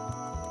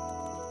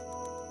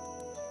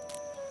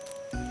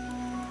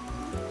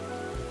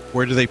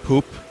 Where do they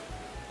poop?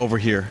 Over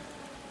here.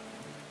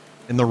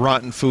 In the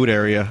rotten food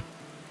area.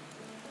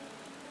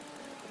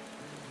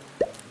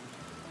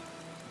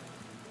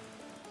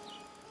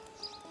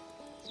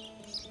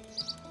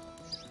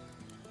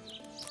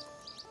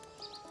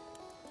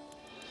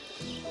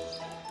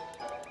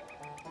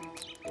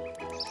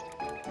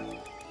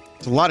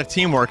 There's a lot of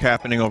teamwork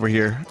happening over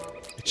here.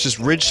 It's just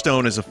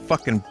Ridgestone is a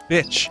fucking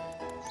bitch.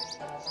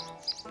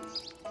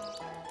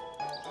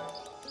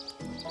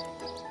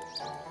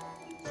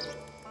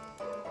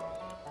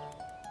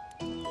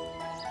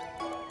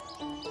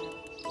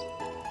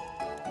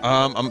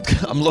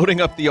 I'm loading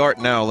up the art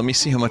now. Let me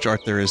see how much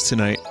art there is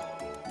tonight.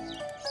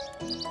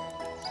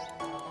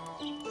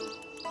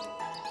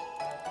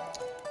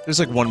 There's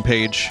like one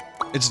page.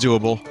 It's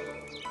doable.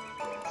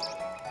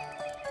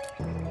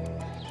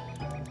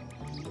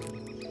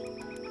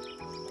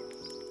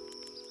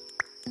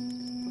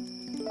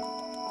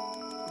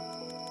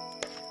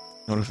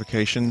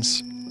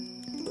 Notifications.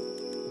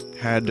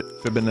 Had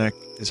Fibinek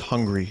is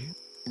hungry.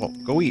 Well,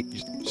 go eat,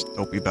 you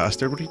dopey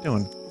bastard. What are you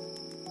doing?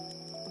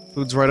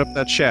 Food's right up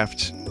that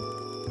shaft.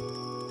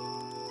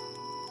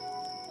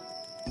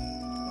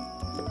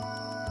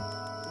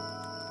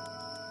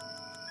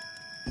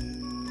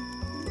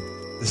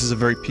 This is a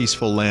very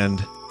peaceful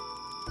land.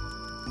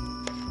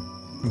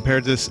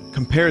 Compare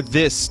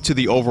this to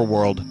the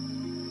overworld,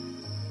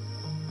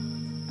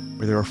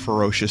 where there are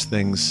ferocious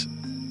things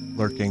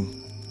lurking.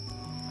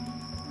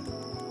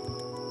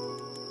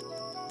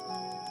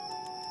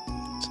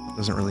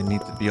 Doesn't really need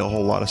to be a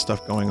whole lot of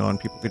stuff going on.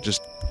 People could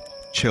just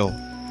chill.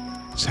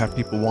 Just have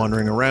people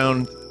wandering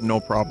around, no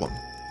problem.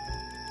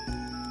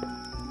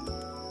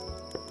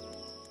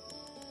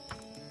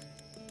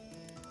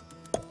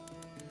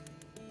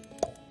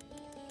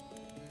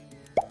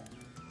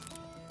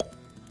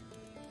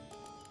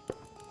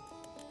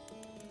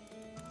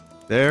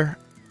 There?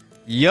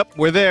 Yep,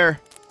 we're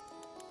there.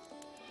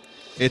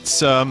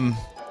 It's, I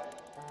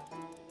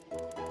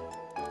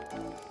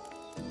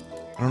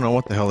don't know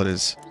what the hell it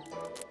is.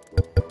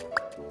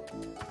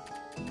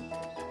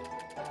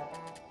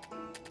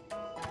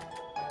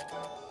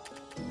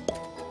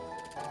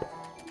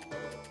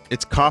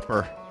 It's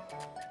copper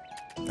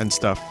and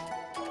stuff.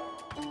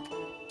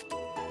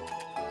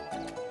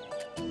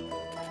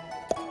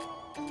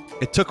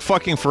 It took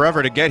fucking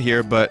forever to get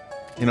here,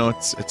 but, you know,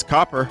 it's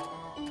copper.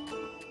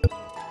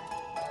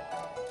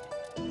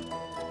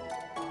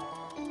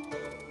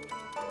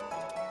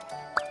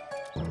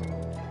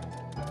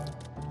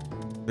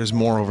 There's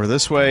more over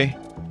this way.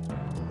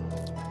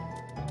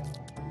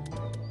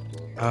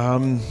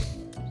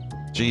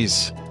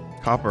 Geez.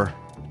 Copper.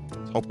 I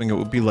was hoping it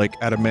would be like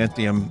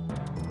adamantium.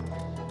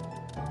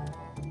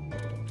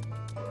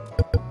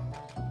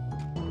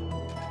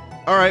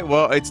 Alright,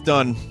 well, it's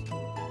done.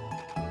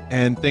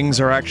 And things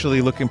are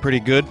actually looking pretty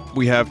good.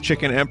 We have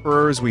chicken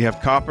emperors, we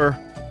have copper.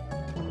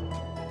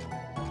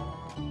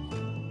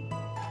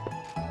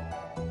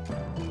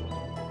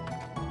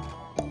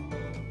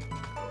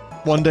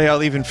 One day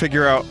I'll even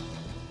figure out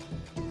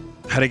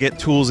how to get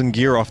tools and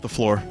gear off the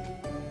floor.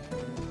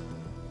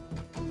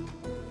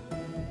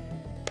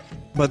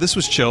 But this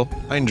was chill.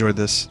 I enjoyed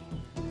this.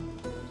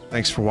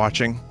 Thanks for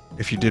watching,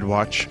 if you did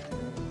watch.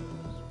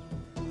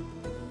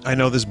 I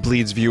know this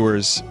bleeds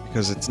viewers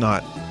because it's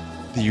not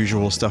the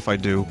usual stuff I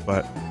do,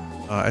 but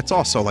it's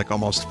also like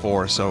almost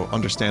 4, so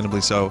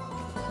understandably so.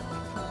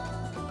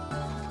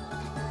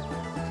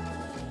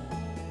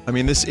 I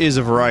mean, this is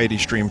a variety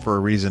stream for a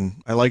reason.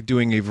 I like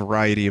doing a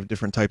variety of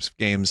different types of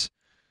games.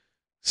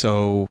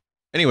 So,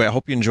 anyway, I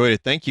hope you enjoyed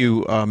it. Thank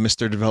you,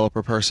 Mr.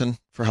 Developer Person,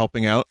 for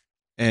helping out.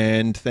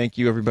 And thank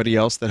you everybody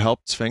else that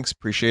helped. Sphinx,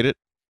 appreciate it.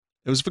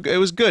 It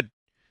was good.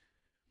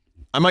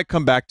 I might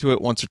come back to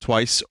it once or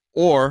twice,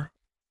 or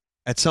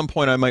at some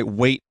point I might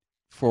wait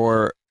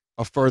for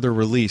a further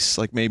release.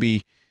 Like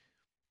maybe,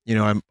 you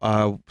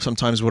know,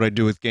 sometimes what I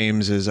do with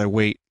games is I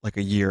wait like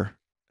a year,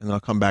 and then I'll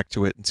come back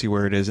to it and see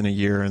where it is in a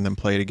year, and then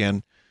play it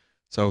again.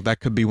 So that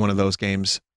could be one of those games.